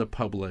shows up in the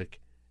public,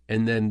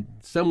 and then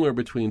somewhere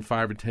between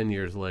 5 or 10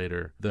 years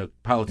later, the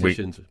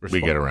politicians we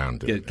get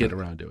around to get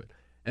around to it.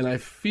 And I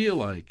feel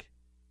like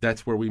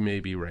that's where we may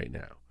be right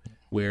now,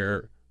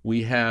 where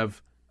we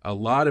have a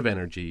lot of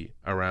energy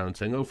around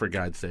saying, oh, for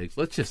God's sakes,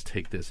 let's just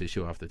take this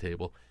issue off the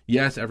table.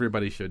 Yes,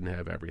 everybody shouldn't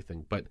have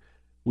everything, but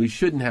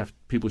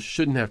people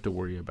shouldn't have to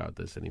worry about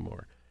this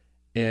anymore.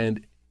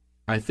 And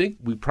I think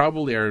we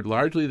probably are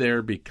largely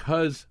there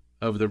because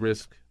of the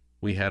risk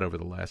we had over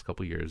the last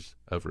couple of years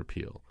of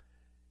repeal.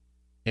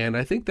 And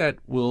I think that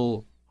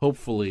will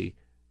hopefully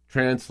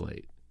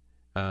translate.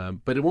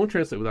 But it won't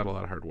translate without a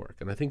lot of hard work.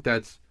 And I think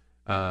that's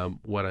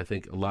what I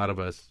think a lot of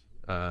us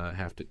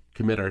have to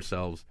commit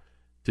ourselves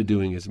to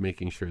doing, is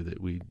making sure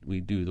that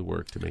we do the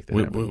work to make that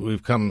happen.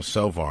 We've come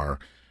so far.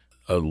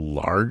 A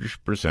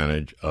large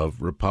percentage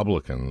of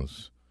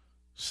Republicans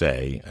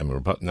say, I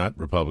mean, not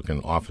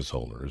Republican office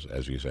holders,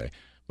 as you say,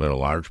 but a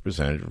large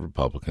percentage of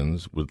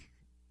Republicans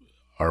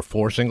are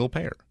for single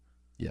payer.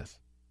 Yes,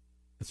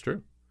 that's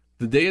true.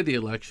 The day of the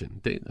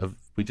election,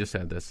 we just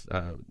had this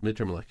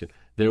midterm election,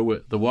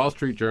 the Wall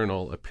Street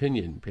Journal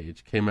opinion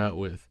page came out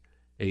with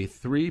a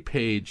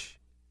 3-page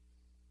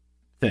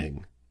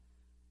thing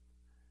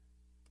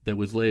that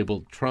was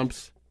labeled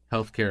Trump's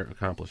healthcare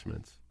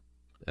accomplishments.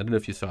 I don't know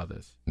if you saw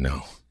this.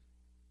 No.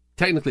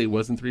 Technically, it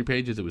wasn't 3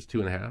 pages. It was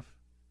 2.5,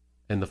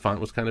 and the font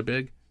was kind of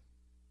big.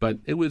 But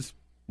it was,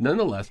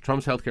 nonetheless,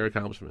 Trump's healthcare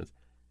accomplishments.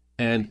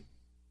 And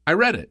I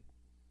read it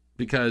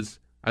because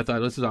I thought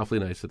this is awfully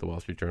nice of the Wall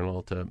Street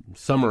Journal to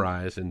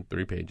summarize in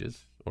 3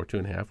 pages or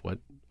 2.5 what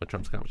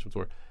Trump's accomplishments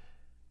were.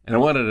 And I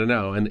wanted to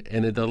know. And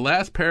the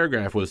last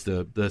paragraph was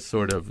the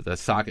sort of the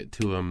socket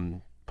to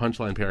him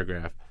punchline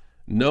paragraph.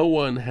 No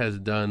one has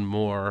done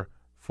more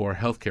for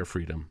healthcare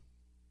freedom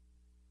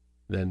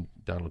than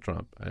Donald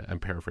Trump. I'm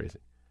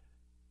paraphrasing.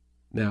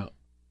 Now,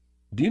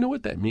 do you know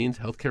what that means,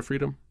 healthcare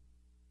freedom?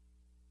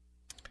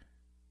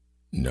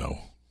 No.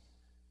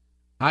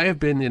 I have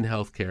been in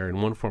healthcare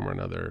in one form or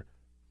another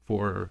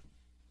for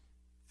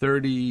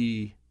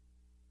 30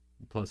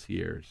 plus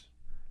years.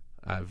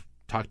 I've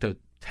talked to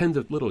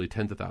literally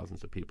tens of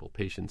thousands of people,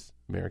 patients,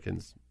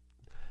 Americans.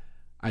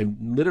 I've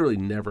literally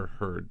never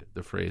heard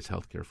the phrase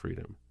healthcare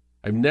freedom.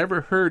 I've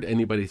never heard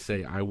anybody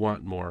say, I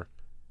want more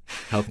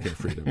healthcare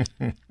freedom.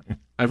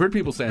 I've heard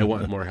people say, I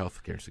want more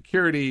healthcare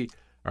security,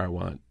 or I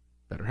want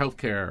better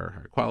healthcare, or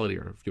higher quality,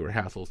 or fewer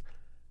hassles.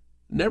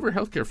 Never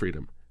healthcare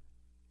freedom.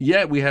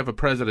 Yet we have a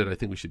president I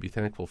think we should be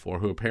thankful for,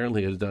 who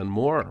apparently has done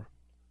more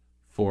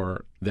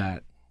for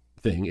that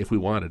thing, if we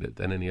wanted it,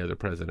 than any other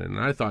president. And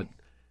I thought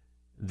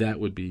that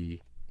would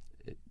be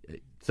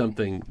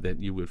something that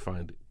you would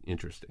find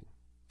interesting.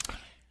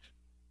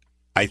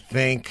 I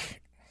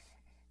think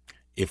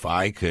if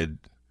I could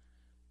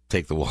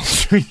take the Wall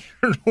Street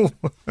Journal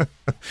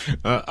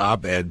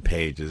op-ed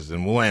pages,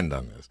 and we'll end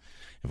on this,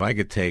 if I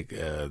could take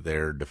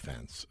their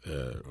defense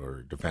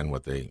or defend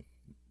what they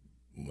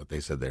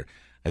said there,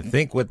 I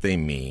think what they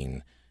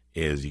mean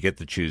is you get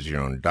to choose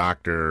your own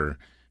doctor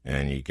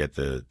and you get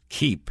to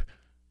keep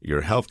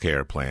your health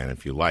care plan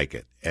if you like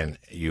it. And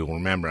you'll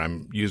remember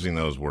I'm using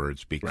those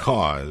words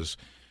because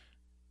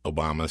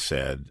Obama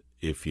said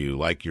if you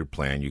like your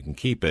plan, you can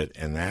keep it.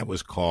 And that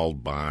was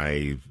called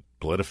by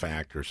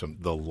PolitiFact or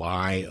the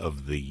lie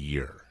of the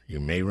year. You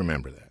may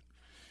remember that.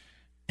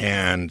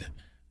 And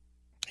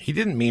he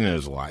didn't mean it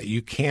as a lie.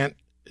 You can't,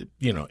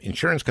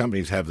 insurance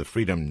companies have the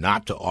freedom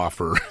not to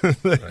offer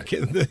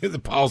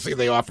the policy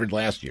they offered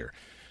last year.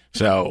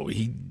 So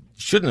he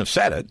shouldn't have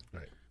said it,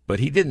 but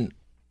he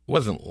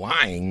wasn't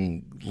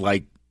lying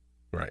like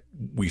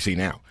we see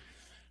now.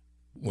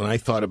 When I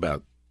thought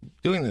about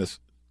doing this,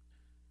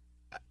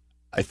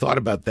 I thought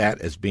about that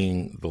as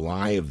being the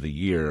lie of the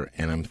year,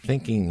 and I'm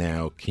thinking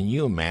now, can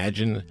you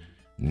imagine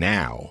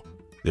now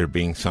there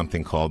being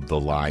something called the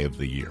lie of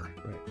the year?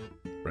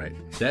 Right.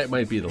 That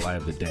might be the lie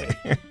of the day.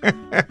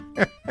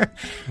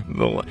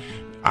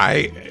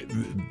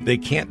 They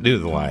can't do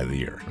the lie of the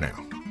year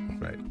now.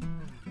 Right.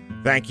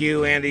 Thank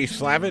you, Andy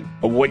Slavitt.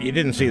 What you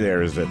didn't see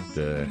there is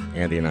that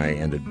Andy and I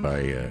ended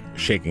by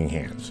shaking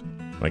hands.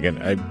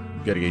 Again, I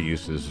got to get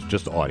used to this. It's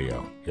just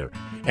audio here.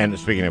 And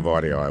speaking of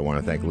audio, I want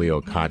to thank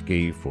Leo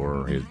Kotke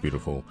for his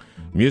beautiful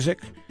music.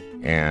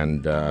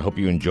 And I hope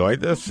you enjoyed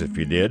this. If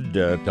you did,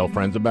 tell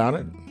friends about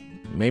it.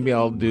 Maybe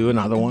I'll do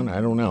another one. I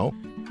don't know.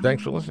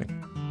 Thanks for listening.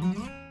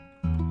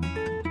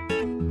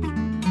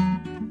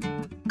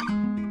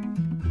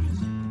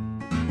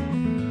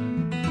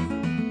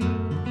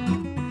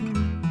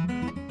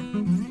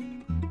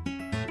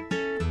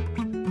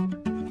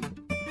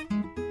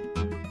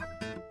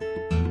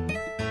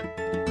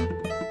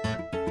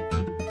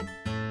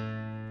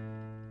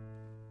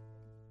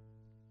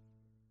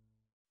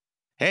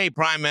 Hey,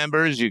 Prime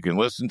members, you can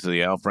listen to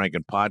the Al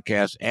Franken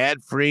podcast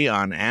ad-free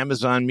on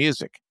Amazon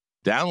Music.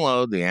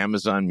 Download the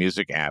Amazon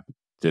Music app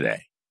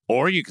today.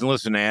 Or you can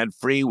listen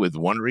ad-free with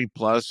Wondery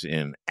Plus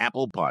in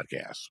Apple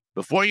Podcasts.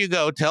 Before you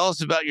go, tell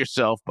us about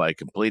yourself by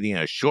completing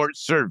a short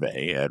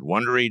survey at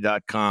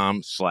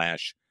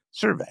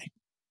Wondery.com/survey.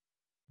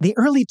 The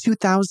early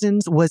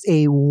 2000s was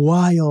a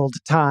wild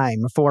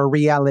time for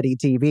reality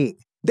TV.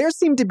 There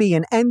seemed to be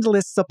an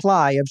endless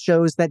supply of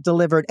shows that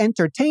delivered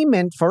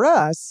entertainment for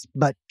us,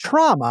 but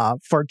trauma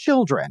for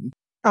children.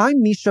 I'm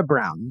Misha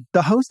Brown,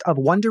 the host of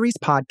Wondery's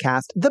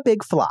podcast, The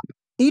Big Flop.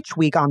 Each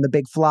week on The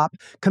Big Flop,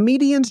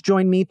 comedians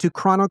join me to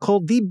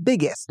chronicle the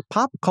biggest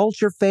pop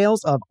culture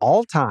fails of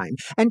all time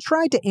and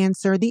try to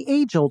answer the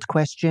age-old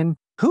question,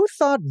 who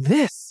thought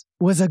this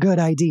was a good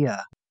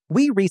idea?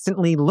 We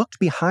recently looked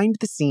behind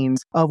the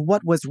scenes of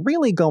what was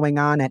really going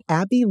on at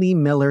Abby Lee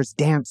Miller's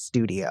dance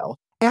studio.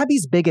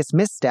 Abby's biggest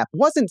misstep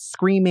wasn't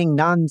screaming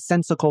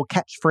nonsensical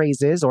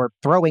catchphrases or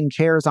throwing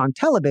chairs on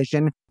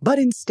television, but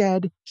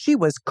instead, she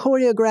was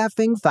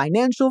choreographing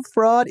financial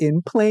fraud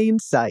in plain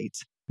sight.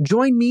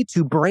 Join me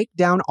to break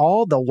down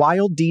all the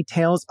wild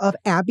details of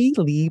Abby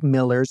Lee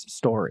Miller's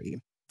story.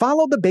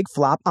 Follow The Big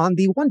Flop on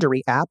the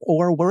Wondery app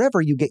or wherever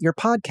you get your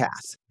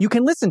podcasts. You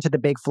can listen to The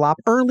Big Flop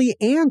early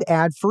and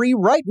ad-free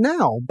right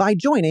now by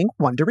joining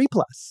Wondery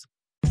Plus.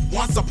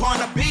 Once upon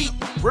a beat.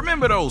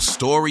 Remember those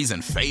stories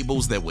and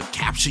fables that would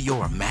capture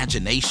your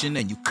imagination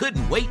and you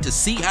couldn't wait to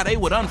see how they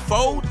would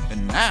unfold?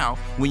 And now,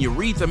 when you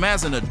read them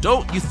as an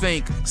adult, you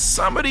think,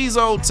 some of these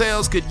old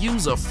tales could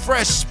use a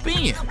fresh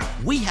spin.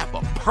 We have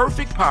a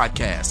perfect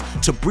podcast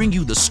to bring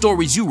you the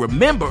stories you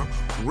remember,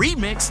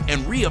 remix,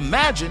 and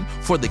reimagine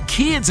for the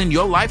kids in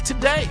your life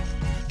today.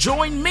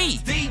 Join me,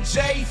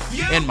 DJ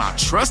Few, and my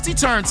trusty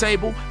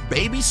turntable,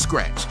 Baby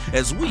Scratch,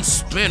 as we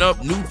spin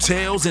up new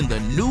tales in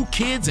the New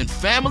Kids and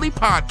Family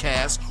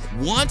podcast,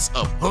 Once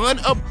Upon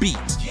a Beat.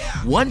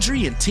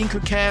 Wondery and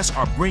Tinkercast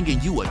are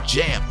bringing you a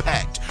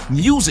jam-packed,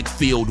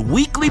 music-filled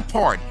weekly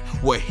party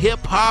where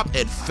hip-hop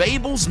and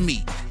fables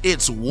meet.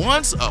 It's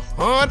Once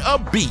Upon a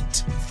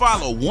Beat.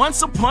 Follow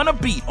Once Upon a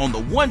Beat on the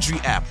Wondery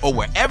app or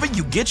wherever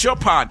you get your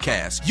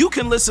podcasts. You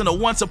can listen to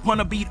Once Upon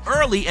a Beat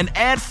early and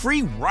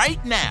ad-free right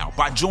now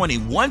by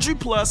joining Wondery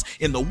Plus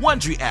in the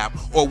Wondery app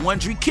or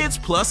Wondery Kids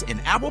Plus in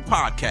Apple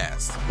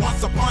Podcasts.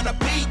 Once Upon a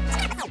Beat.